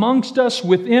rage amongst us,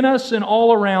 within us, and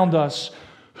all around us?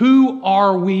 Who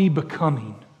are we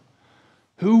becoming?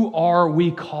 Who are we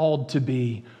called to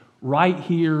be right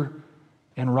here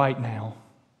and right now?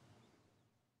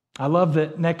 I love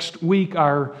that next week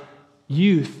our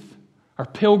youth, our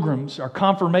pilgrims, our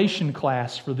confirmation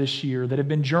class for this year that have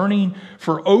been journeying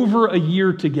for over a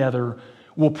year together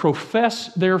will profess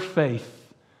their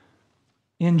faith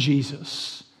in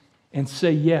Jesus and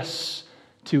say yes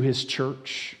to His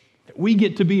church. We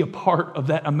get to be a part of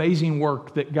that amazing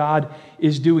work that God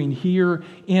is doing here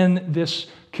in this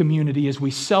community as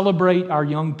we celebrate our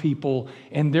young people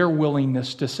and their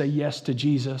willingness to say yes to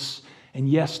Jesus and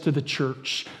yes to the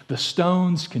church. The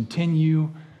stones continue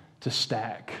to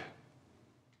stack.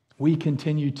 We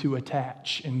continue to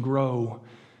attach and grow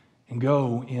and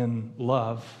go in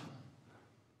love.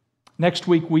 Next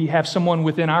week, we have someone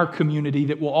within our community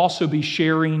that will also be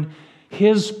sharing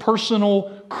his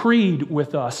personal creed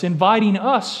with us, inviting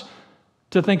us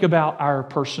to think about our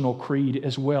personal creed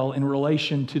as well in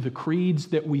relation to the creeds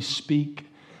that we speak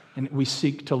and we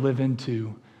seek to live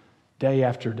into day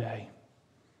after day.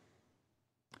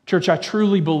 Church, I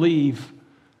truly believe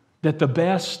that the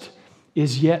best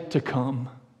is yet to come.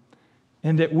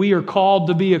 And that we are called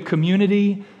to be a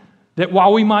community that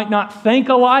while we might not think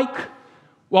alike,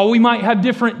 while we might have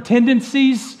different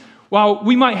tendencies, while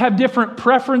we might have different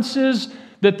preferences,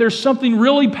 that there's something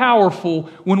really powerful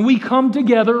when we come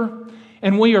together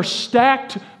and we are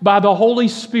stacked by the Holy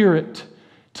Spirit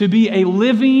to be a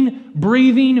living,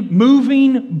 breathing,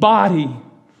 moving body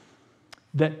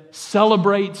that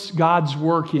celebrates God's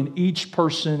work in each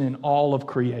person and all of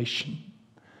creation.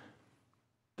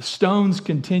 The stones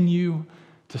continue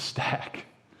to stack.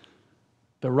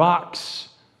 The rocks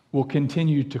will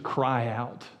continue to cry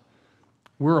out.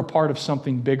 We're a part of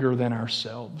something bigger than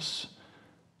ourselves.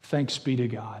 Thanks be to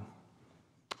God.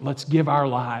 Let's give our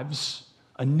lives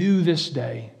anew this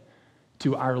day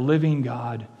to our living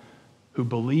God who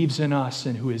believes in us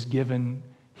and who has given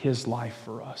His life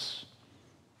for us.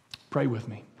 Pray with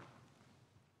me.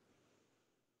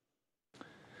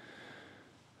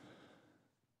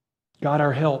 God,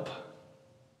 our help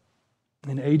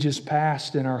in ages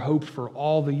past and our hope for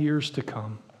all the years to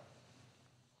come.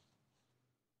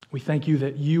 We thank You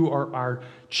that You are our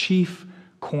chief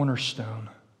cornerstone.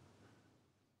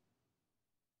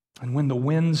 And when the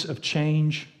winds of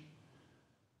change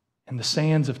and the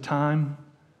sands of time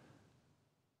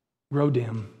grow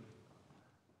dim,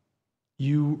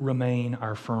 You remain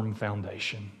our firm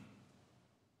foundation.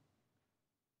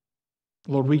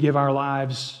 Lord, we give our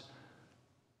lives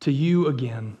to You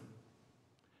again,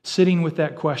 sitting with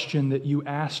that question that You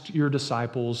asked Your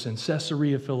disciples in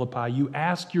Caesarea Philippi. You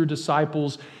asked Your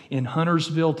disciples in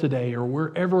Huntersville today or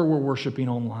wherever we're worshiping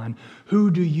online, who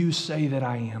do You say that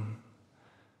I am?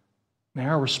 May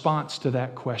our response to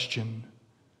that question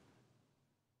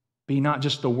be not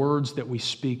just the words that we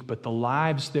speak, but the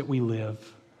lives that we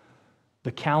live,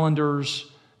 the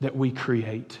calendars that we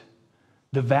create,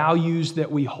 the values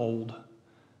that we hold,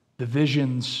 the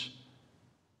visions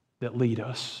that lead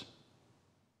us.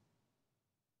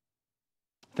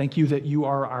 Thank You that You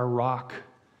are our rock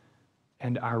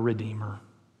and our Redeemer.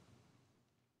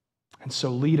 And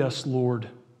so lead us, Lord,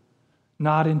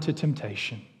 not into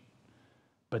temptation,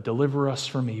 but deliver us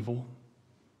from evil.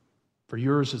 For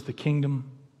Yours is the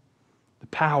kingdom, the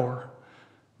power,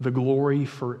 the glory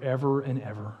forever and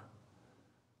ever,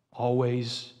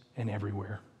 always and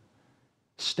everywhere.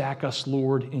 Stack us,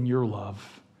 Lord, in Your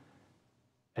love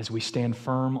as we stand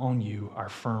firm on You, our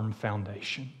firm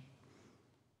foundation.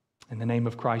 In the name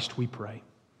of Christ we pray.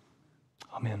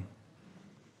 Amen.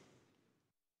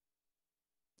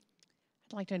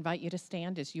 I'd like to invite you to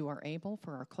stand as you are able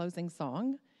for our closing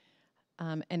song.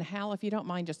 And Hal, if you don't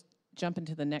mind, just jump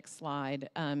into the next slide.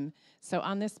 So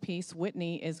on this piece,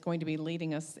 Whitney is going to be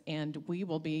leading us, and we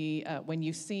will be, when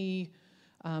you see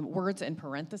words in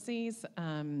parentheses,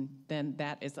 then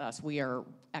that is us. We are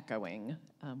echoing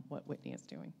what Whitney is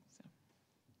doing. So.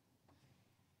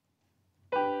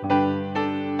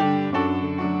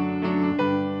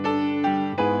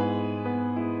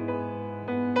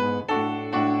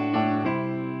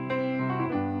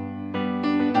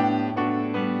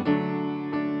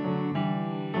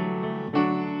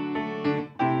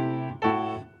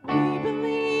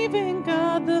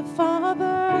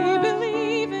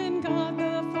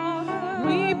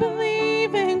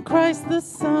 Christ the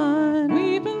Son.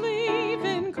 We believe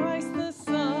in Christ the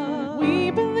Son. We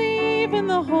believe in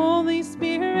the Holy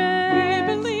Spirit. We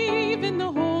believe in the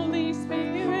Holy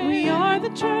Spirit. We are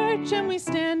the church and we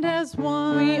stand as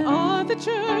one. We are the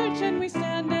church and we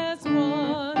stand as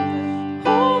one.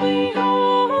 Holy,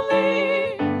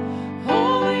 holy,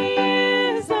 holy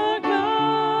is our God.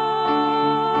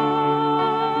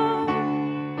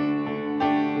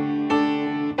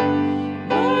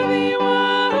 Worthy,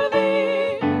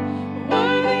 worthy,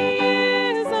 worthy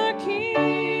is our King.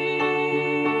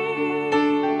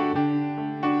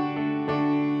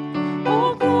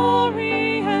 All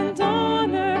glory and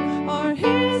honor are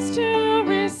His to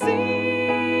receive.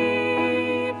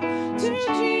 To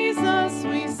Jesus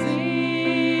we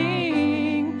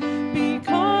sing,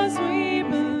 because we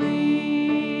believe.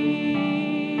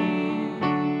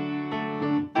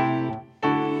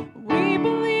 We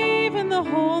believe in the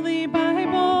Holy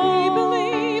Bible. We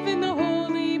believe in the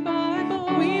Holy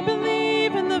Bible. We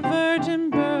believe in the virgin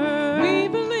birth. We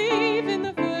believe in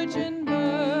the virgin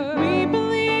birth. We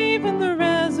believe in the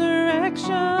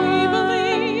resurrection. We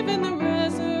believe in the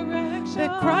resurrection.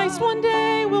 That Christ one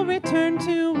day will return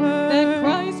to earth. That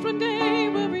Christ one day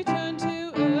will return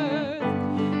to earth.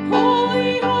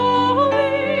 Holy,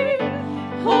 holy,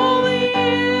 holy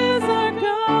is our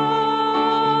God.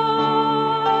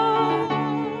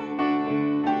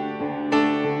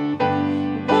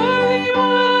 Worthy,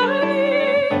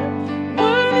 worthy,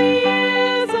 worthy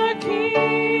is our King.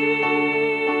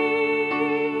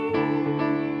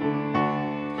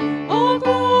 All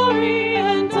glory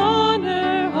and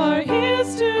honor are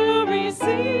His to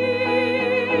receive.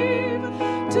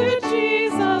 To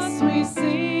Jesus we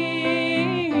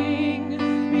sing,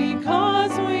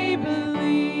 because we believe.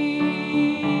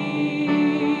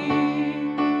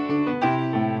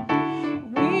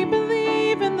 We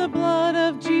believe in the blood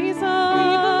of Jesus.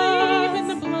 We believe in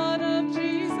the blood of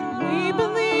Jesus. We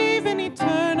believe in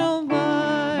eternal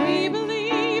life. We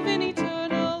believe in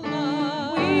eternal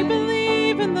life. We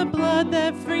believe in the blood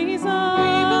that frees us.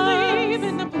 We believe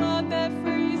in the blood that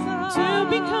frees us to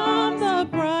become the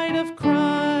bride of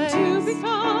Christ. to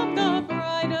become the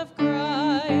bride of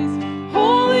Christ.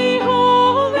 Holy,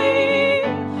 holy,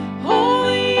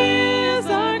 holy is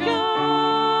our God.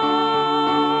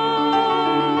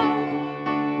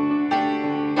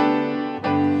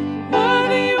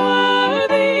 Worthy,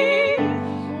 worthy,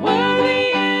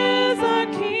 worthy is our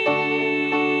King.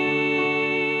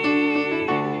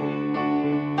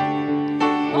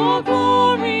 All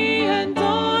glory and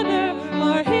honor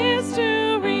are His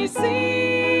to receive.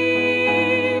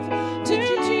 To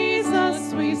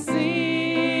Jesus we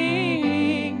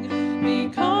sing,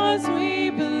 because we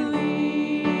believe.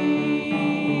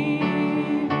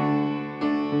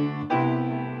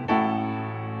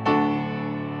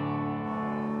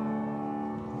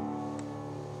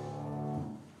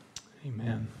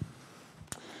 Amen.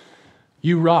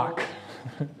 You rock.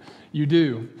 You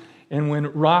do. And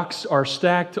when rocks are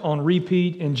stacked on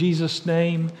repeat in Jesus'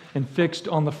 name and fixed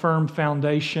on the firm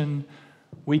foundation,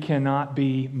 we cannot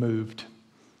be moved.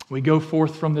 We go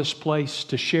forth from this place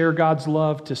to share God's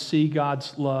love, to see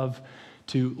God's love,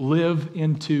 to live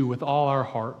into with all our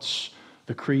hearts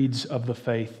the creeds of the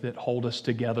faith that hold us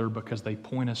together because they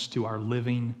point us to our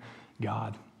living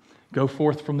God. Go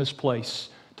forth from this place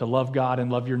to love God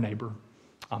and love your neighbor.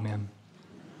 Amen.